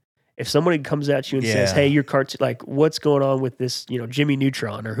good. If somebody comes at you and says, hey, your cartoon, like, what's going on with this, Jimmy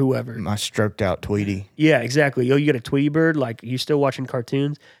Neutron or whoever? My stroked out Tweety. Yeah, exactly. You got a Tweety bird, like, you still watching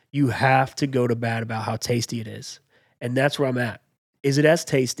cartoons? You have to go to bat about how tasty it is. And that's where I'm at. Is it as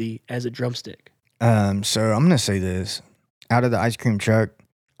tasty as a drumstick? So I'm going to say this. Out of the ice cream truck,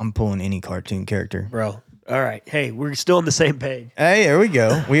 I'm pulling any cartoon character. Bro. All right. Hey, we're still on the same page. Hey, there we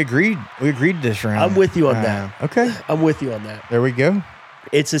go. We agreed this round. I'm with you on that. Okay. I'm with you on that. There we go.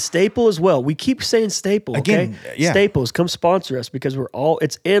 It's a staple as well. We keep saying staple, again, okay? Yeah. Staples, come sponsor us because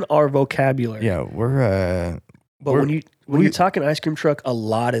it's in our vocabulary. Yeah, But when you're talking ice cream truck, a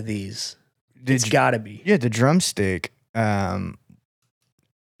lot of these, it's got to be. Yeah, the drumstick,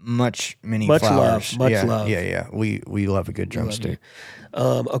 much flowers. Love. Yeah. We love a good drumstick.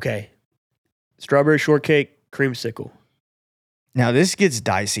 Okay. Strawberry shortcake, creamsicle. Now this gets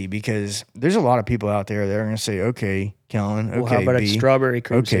dicey because there's a lot of people out there that are going to say, "Okay, Kellen. Okay, how about B, a strawberry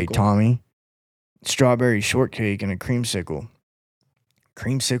creamsicle? Okay, Tommy. Strawberry shortcake and a creamsicle.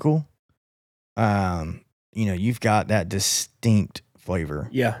 Creamsicle. You've got that distinct flavor.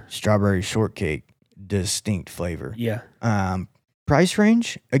 Yeah. Strawberry shortcake, distinct flavor. Yeah. Price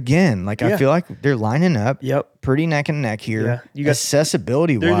range again, I feel like they're lining up. Yep. Pretty neck and neck here. Yeah. You got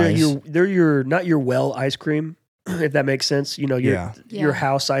accessibility wise. They're your not your well ice cream, if that makes sense. Your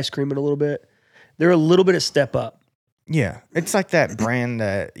house ice cream in a little bit. They're a little bit of step up. Yeah, it's like that brand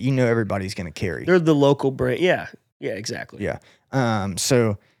that everybody's gonna carry. They're the local brand. Yeah, exactly. Yeah.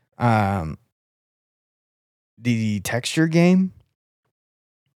 So, the texture game,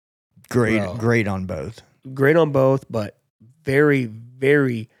 Bro. great on both. Great on both, but very,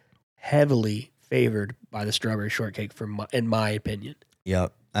 very heavily favored by the strawberry shortcake, in my opinion.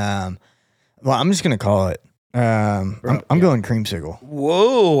 Yep. Well, I'm just gonna call it. I'm going creamsicle.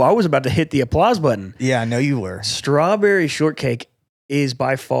 Whoa! I was about to hit the applause button. Yeah, I know you were. Strawberry shortcake is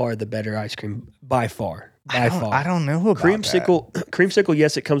by far the better ice cream. By far. I don't know about Creamsicle. Creamsicle.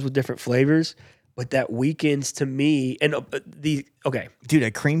 Yes, it comes with different flavors, but that weakens to me. And okay, dude,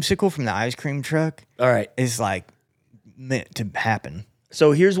 a creamsicle from the ice cream truck all right. is like meant to happen.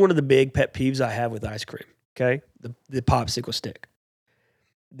 So here's one of the big pet peeves I have with ice cream. Okay, the popsicle stick.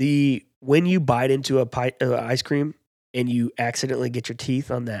 When you bite into a ice cream and you accidentally get your teeth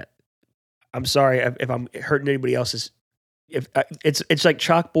on that, I'm sorry if I'm hurting anybody else's. It's like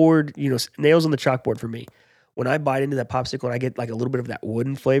chalkboard, nails on the chalkboard for me. When I bite into that popsicle and I get like a little bit of that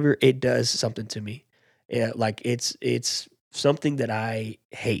wooden flavor, it does something to me. Yeah, like it's something that I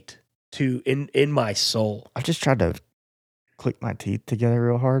hate in my soul. I just tried to click my teeth together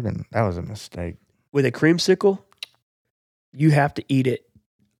real hard, and that was a mistake. With a creamsicle, you have to eat it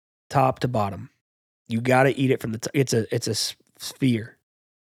top to bottom. You got to eat it from the top. It's a sphere.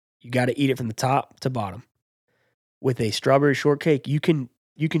 You got to eat it from the top to bottom. With a strawberry shortcake, you can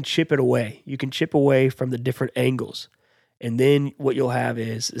chip it away. You can chip away from the different angles. And then what you'll have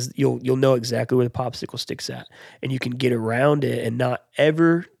is you'll know exactly where the popsicle stick's at. And you can get around it and not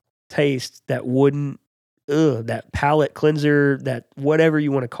ever taste that wooden, that palate cleanser, that whatever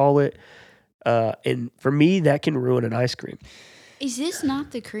you want to call it. And for me, that can ruin an ice cream. Is this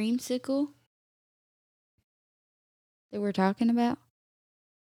not the creamsicle that we're talking about?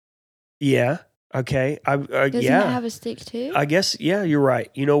 Yeah. Okay. Doesn't it have a stick too? I guess, yeah, you're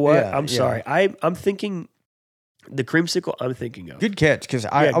right. You know what? Yeah, I'm sorry. I'm thinking the creamsicle I'm thinking of. Good catch, because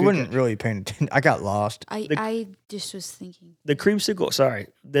I wasn't really paying attention. I got lost. I just was thinking. The creamsicle, sorry.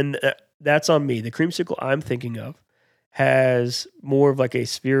 Then that's on me. The creamsicle I'm thinking of has more of like a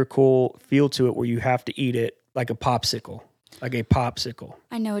spherical feel to it where you have to eat it like a popsicle. Like a popsicle.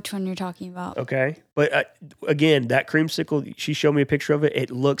 I know which one you're talking about. Okay. But again, that creamsicle, she showed me a picture of it. It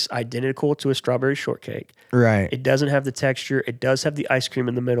looks identical to a strawberry shortcake. Right. It doesn't have the texture. It does have the ice cream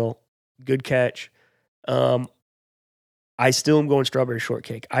in the middle. Good catch. I still am going strawberry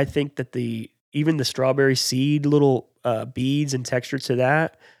shortcake. I think that even the strawberry seed little beads and texture to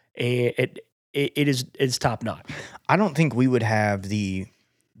that, and it's top notch. I don't think we would have the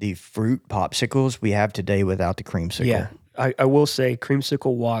fruit popsicles we have today without the creamsicle. Yeah. I will say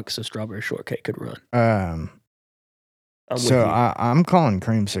creamsicle walks so strawberry shortcake could run. I'm calling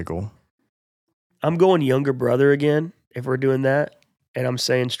creamsicle. I'm going younger brother again if we're doing that, and I'm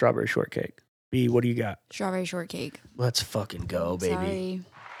saying strawberry shortcake. B, what do you got? Strawberry shortcake. Let's fucking go, baby. Sorry.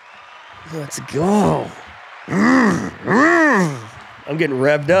 Let's go. I'm getting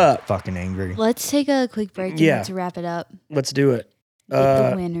revved up. Fucking angry. Let's take a quick break to wrap it up. Let's do it. Get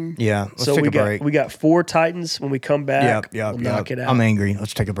the winner. Yeah, let's take a break. We got 4 Titans. When we come back, we'll knock it out. I'm angry.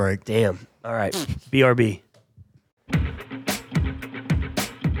 Let's take a break. Damn. All right. BRB.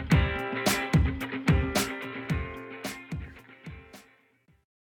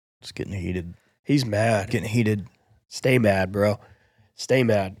 It's getting heated. He's mad. Getting heated. Stay mad, bro. Stay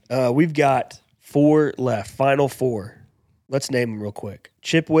mad. We've got 4 left. Final 4. Let's name them real quick.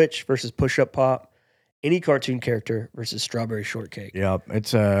 Chipwich versus Push Up Pop. Any cartoon character versus strawberry shortcake. Yep.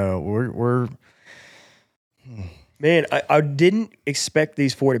 It's we're Man, I didn't expect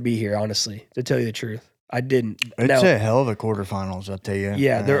these 4 to be here, honestly, to tell you the truth. I didn't. It's a hell of a quarterfinals, I'll tell you.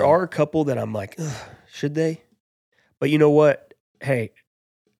 Yeah, there are a couple that I'm like, should they? But you know what? Hey,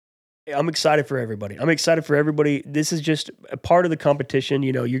 I'm excited for everybody. This is just a part of the competition.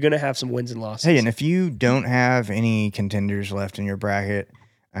 You're going to have some wins and losses. Hey, and if you don't have any contenders left in your bracket,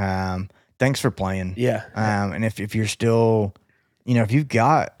 thanks for playing. Yeah. And if you're still, if you've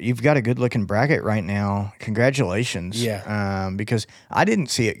got a good looking bracket right now, congratulations. Yeah. Because I didn't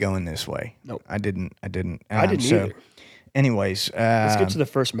see it going this way. Nope. I didn't. I didn't either. Anyways, let's get to the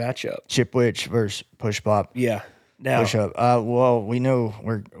first matchup. Chipwich versus Push Pop. Yeah. Now, Push Up. Well, we know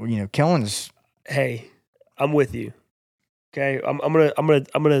Kellen's. Hey, I'm with you. Okay, I'm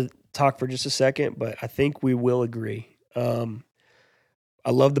gonna talk for just a second, but I think we will agree. I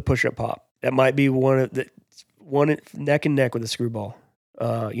love the Push Up Pop. That might be one neck and neck with a Screwball.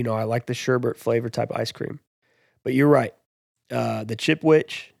 I like the sherbet flavor type ice cream, but you're right. The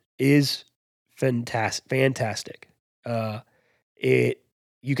Chipwich is fantastic.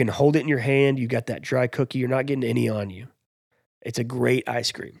 You can hold it in your hand. You got that dry cookie. You're not getting any on you. It's a great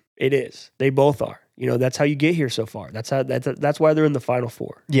ice cream. It is. They both are. You know, that's how you get here so far. That's why they're in the Final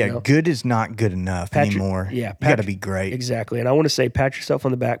Four. Yeah, you know? good is not good enough anymore. Yeah, you got to be great. Exactly. And I want to say, pat yourself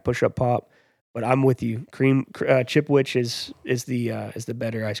on the back, push up, pop. But I'm with you. Chipwich is the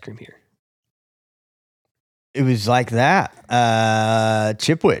better ice cream here. It was like that.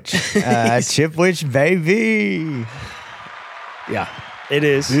 Chipwich. Chipwich, baby. Yeah, it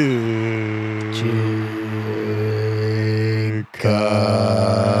is.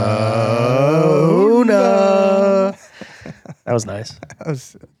 Chicona. That was nice.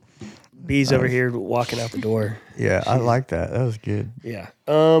 Bees over here walking out the door. Yeah, I like that. That was good. Yeah.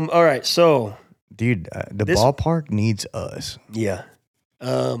 All right. So, dude, the ballpark needs us. Yeah.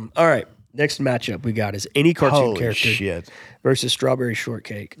 All right. Next matchup we got is any cartoon Holy character shit. versus Strawberry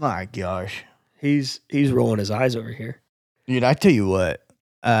Shortcake. My gosh. He's rolling his eyes over here. Dude, I tell you what.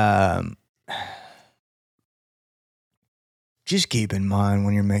 Just keep in mind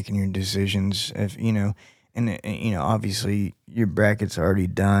when you're making your decisions, if you know, and you know, obviously your bracket's already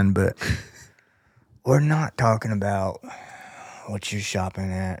done, but we're not talking about what you're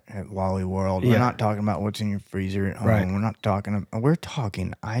shopping at Wally World. Yeah. We're not talking about what's in your freezer at home. Right. We're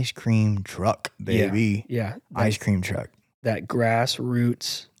talking ice cream truck, baby. Yeah. Ice cream truck. That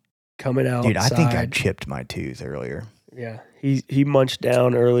grassroots coming out. Dude, I think I chipped my tooth earlier. Yeah. He munched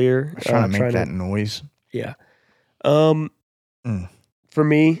down earlier. I was trying to make that noise. Yeah. For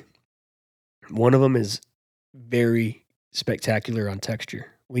me, one of them is very spectacular on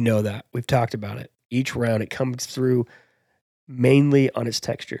texture. We know that. We've talked about it. Each round it comes through mainly on its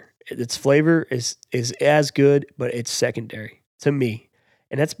texture. Its flavor is as good, but it's secondary to me.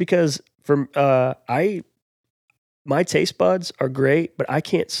 And that's because my taste buds are great, but I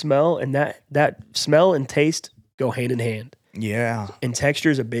can't smell, and that smell and taste go hand in hand. Yeah. And texture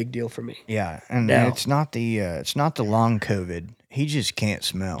is a big deal for me. Yeah, and Now- it's not the long COVID. He just can't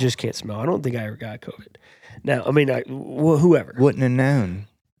smell. Just can't smell. I don't think I ever got COVID. Now, I mean, whoever. Wouldn't have known.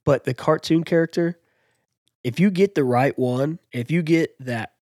 But the cartoon character, if you get the right one, if you get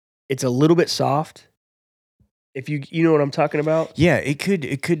that, it's a little bit soft. If you know what I'm talking about? Yeah, it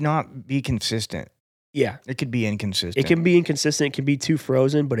could not be consistent. Yeah. It could be inconsistent. It can be inconsistent. It can be too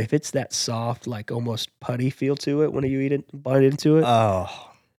frozen. But if it's that soft, like almost putty feel to it when you eat it, bite into it, Oh,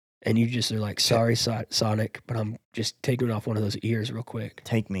 and you just are like, sorry, Sonic, but I'm just taking off one of those ears real quick.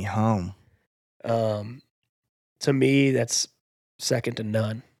 take me home. To me, that's second to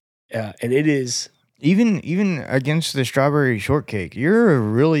none. And it is. Even against the strawberry shortcake, you're a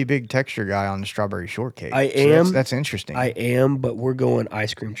really big texture guy on the strawberry shortcake. I So am. That's interesting. I am, but we're going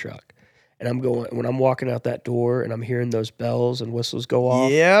ice cream truck. And I'm going, when I'm walking out that door and I'm hearing those bells and whistles go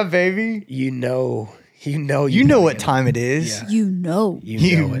off, yeah, baby. you know what time it is. Yeah. You know.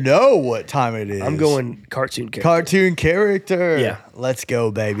 You know it. know what time it is. I'm going cartoon character. cartoon character. Yeah. Let's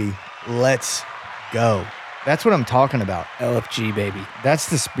go, baby. Let's go. That's what I'm talking about. LFG, baby. That's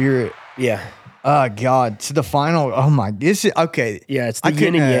the spirit. Yeah. Oh God, to the final. Oh my, this is okay. Yeah, it's the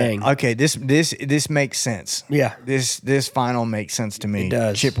yin and yang. Okay, this makes sense. Yeah. This final makes sense to me. It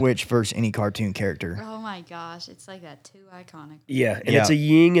does. Chipwich versus any cartoon character. Oh my gosh, it's like that too iconic. Yeah. And Yeah. it's a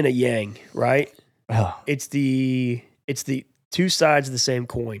yin and a yang, right? Oh, It's the two sides of the same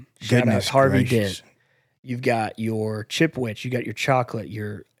coin. Shout goodness out Harvey gracious. Dent. You've got your Chipwich, you got your chocolate,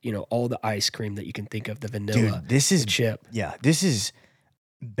 your all the ice cream that you can think of, the vanilla, Dude, this is the chip. yeah. This is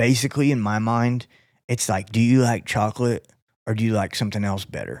basically in my mind. It's like, do you like chocolate or do you like something else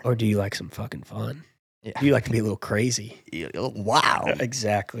better? Or do you like some fucking fun? Yeah. Do you like to be a little crazy? Wow.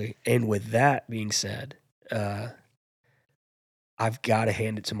 Exactly. And with that being said, I've got to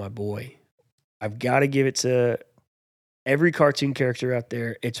hand it to my boy. I've got to give it to every cartoon character out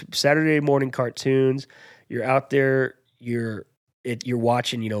there. It's Saturday morning cartoons. You're out there. You're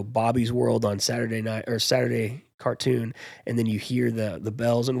watching, Bobby's World on Saturday night or Saturday cartoon, and then you hear the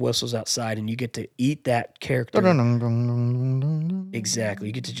bells and whistles outside, and you get to eat that character. Exactly.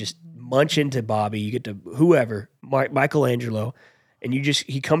 You get to just munch into Bobby. You get to whoever, Michelangelo, and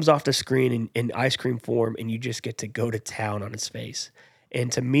he comes off the screen in ice cream form, and you just get to go to town on his face.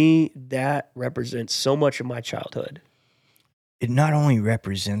 And to me, that represents so much of my childhood. It not only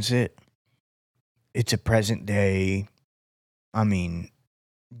represents it, it's a present day,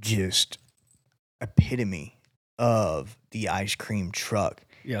 just epitome of the ice cream truck.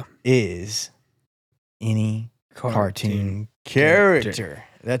 Yeah. Is any cartoon character.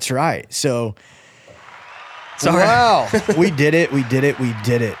 That's right. So, Sorry. wow, we did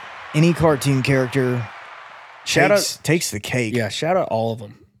it. Any cartoon character takes the cake. Yeah, shout out all of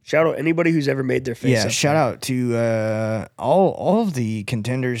them. Shout out anybody who's ever made their face. Yeah, up shout there. out to all of the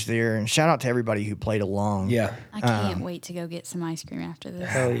contenders there, and shout out to everybody who played along. Yeah. I can't wait to go get some ice cream after this.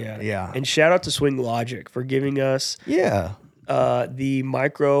 Hell yeah. Yeah. And shout out to Swing Logic for giving us Yeah. the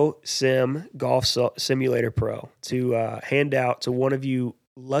Micro Sim Golf Simulator Pro to hand out to one of you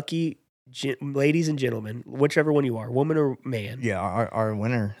lucky ladies and gentlemen, whichever one you are, woman or man, Yeah, our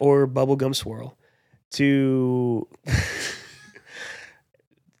winner. or Bubblegum Swirl, to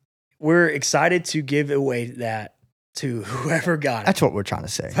we're excited to give away that to whoever got it. That's what we're trying to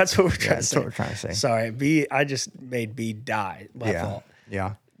say. That's what we're trying to That's say. what we're trying to say. Sorry, I just made B die. My Yeah. fault.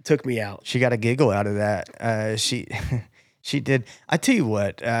 Yeah. Took me out. She got a giggle out of that. She did. I tell you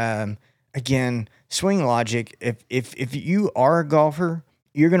what, again, Swing Logic, if you are a golfer,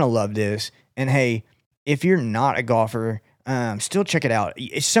 you're gonna love this. And hey, if you're not a golfer, still check it out.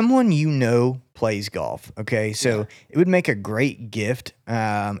 If someone you know plays golf, okay? So it would make a great gift.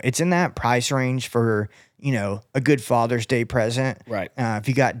 It's in that price range for, a good Father's Day present. Right. If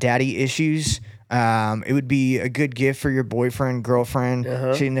you got daddy issues, it would be a good gift for your boyfriend, girlfriend,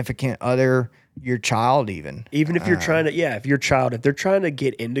 significant other, your child even. Even if you're trying to, if they're trying to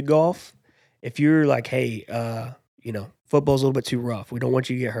get into golf, if you're like, hey, football's a little bit too rough. We don't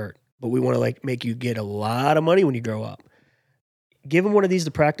want you to get hurt, but we want to make you get a lot of money when you grow up. Give them one of these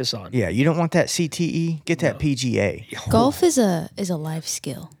to practice on. Yeah, you don't want that CTE? Get that PGA. Golf is a life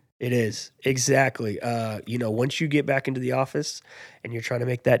skill. It is. Exactly. Once you get back into the office and you're trying to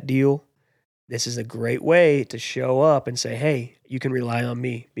make that deal, this is a great way to show up and say, hey, you can rely on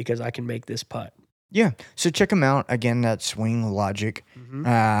me because I can make this putt. Yeah, so check them out. Again, that's Swing Logic.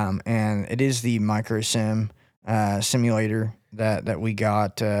 And it is the Micro Sim simulator that we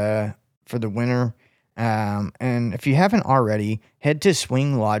got for the winter. And if you haven't already, head to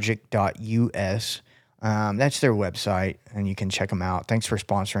swinglogic.us. That's their website, and you can check them out. Thanks for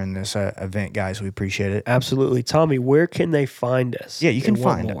sponsoring this event, guys. We appreciate it. Absolutely. Tommy, where can they find us? Yeah, you can and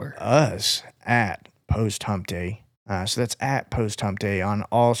what find more? us at Post Hump Day. So that's at Post Hump Day on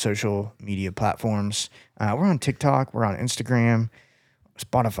all social media platforms. We're on TikTok. We're on Instagram,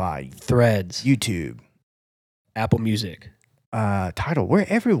 Spotify, Threads, YouTube, Apple Music. Tidal. We're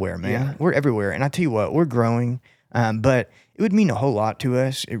everywhere, man. Yeah. We're everywhere. And I tell you what, we're growing. But it would mean a whole lot to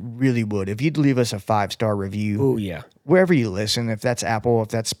us. It really would. If you'd leave us a 5-star review. Oh, yeah. Wherever you listen, if that's Apple, if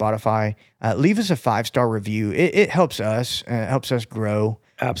that's Spotify, leave us a 5-star review. It helps us. It helps us grow.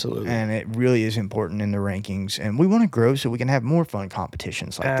 Absolutely. And it really is important in the rankings. And we want to grow so we can have more fun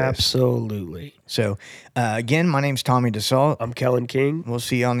competitions like this. Absolutely. So, again, my name's Tommy DeSalt. I'm Kellen King. We'll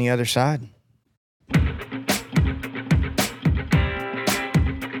see you on the other side.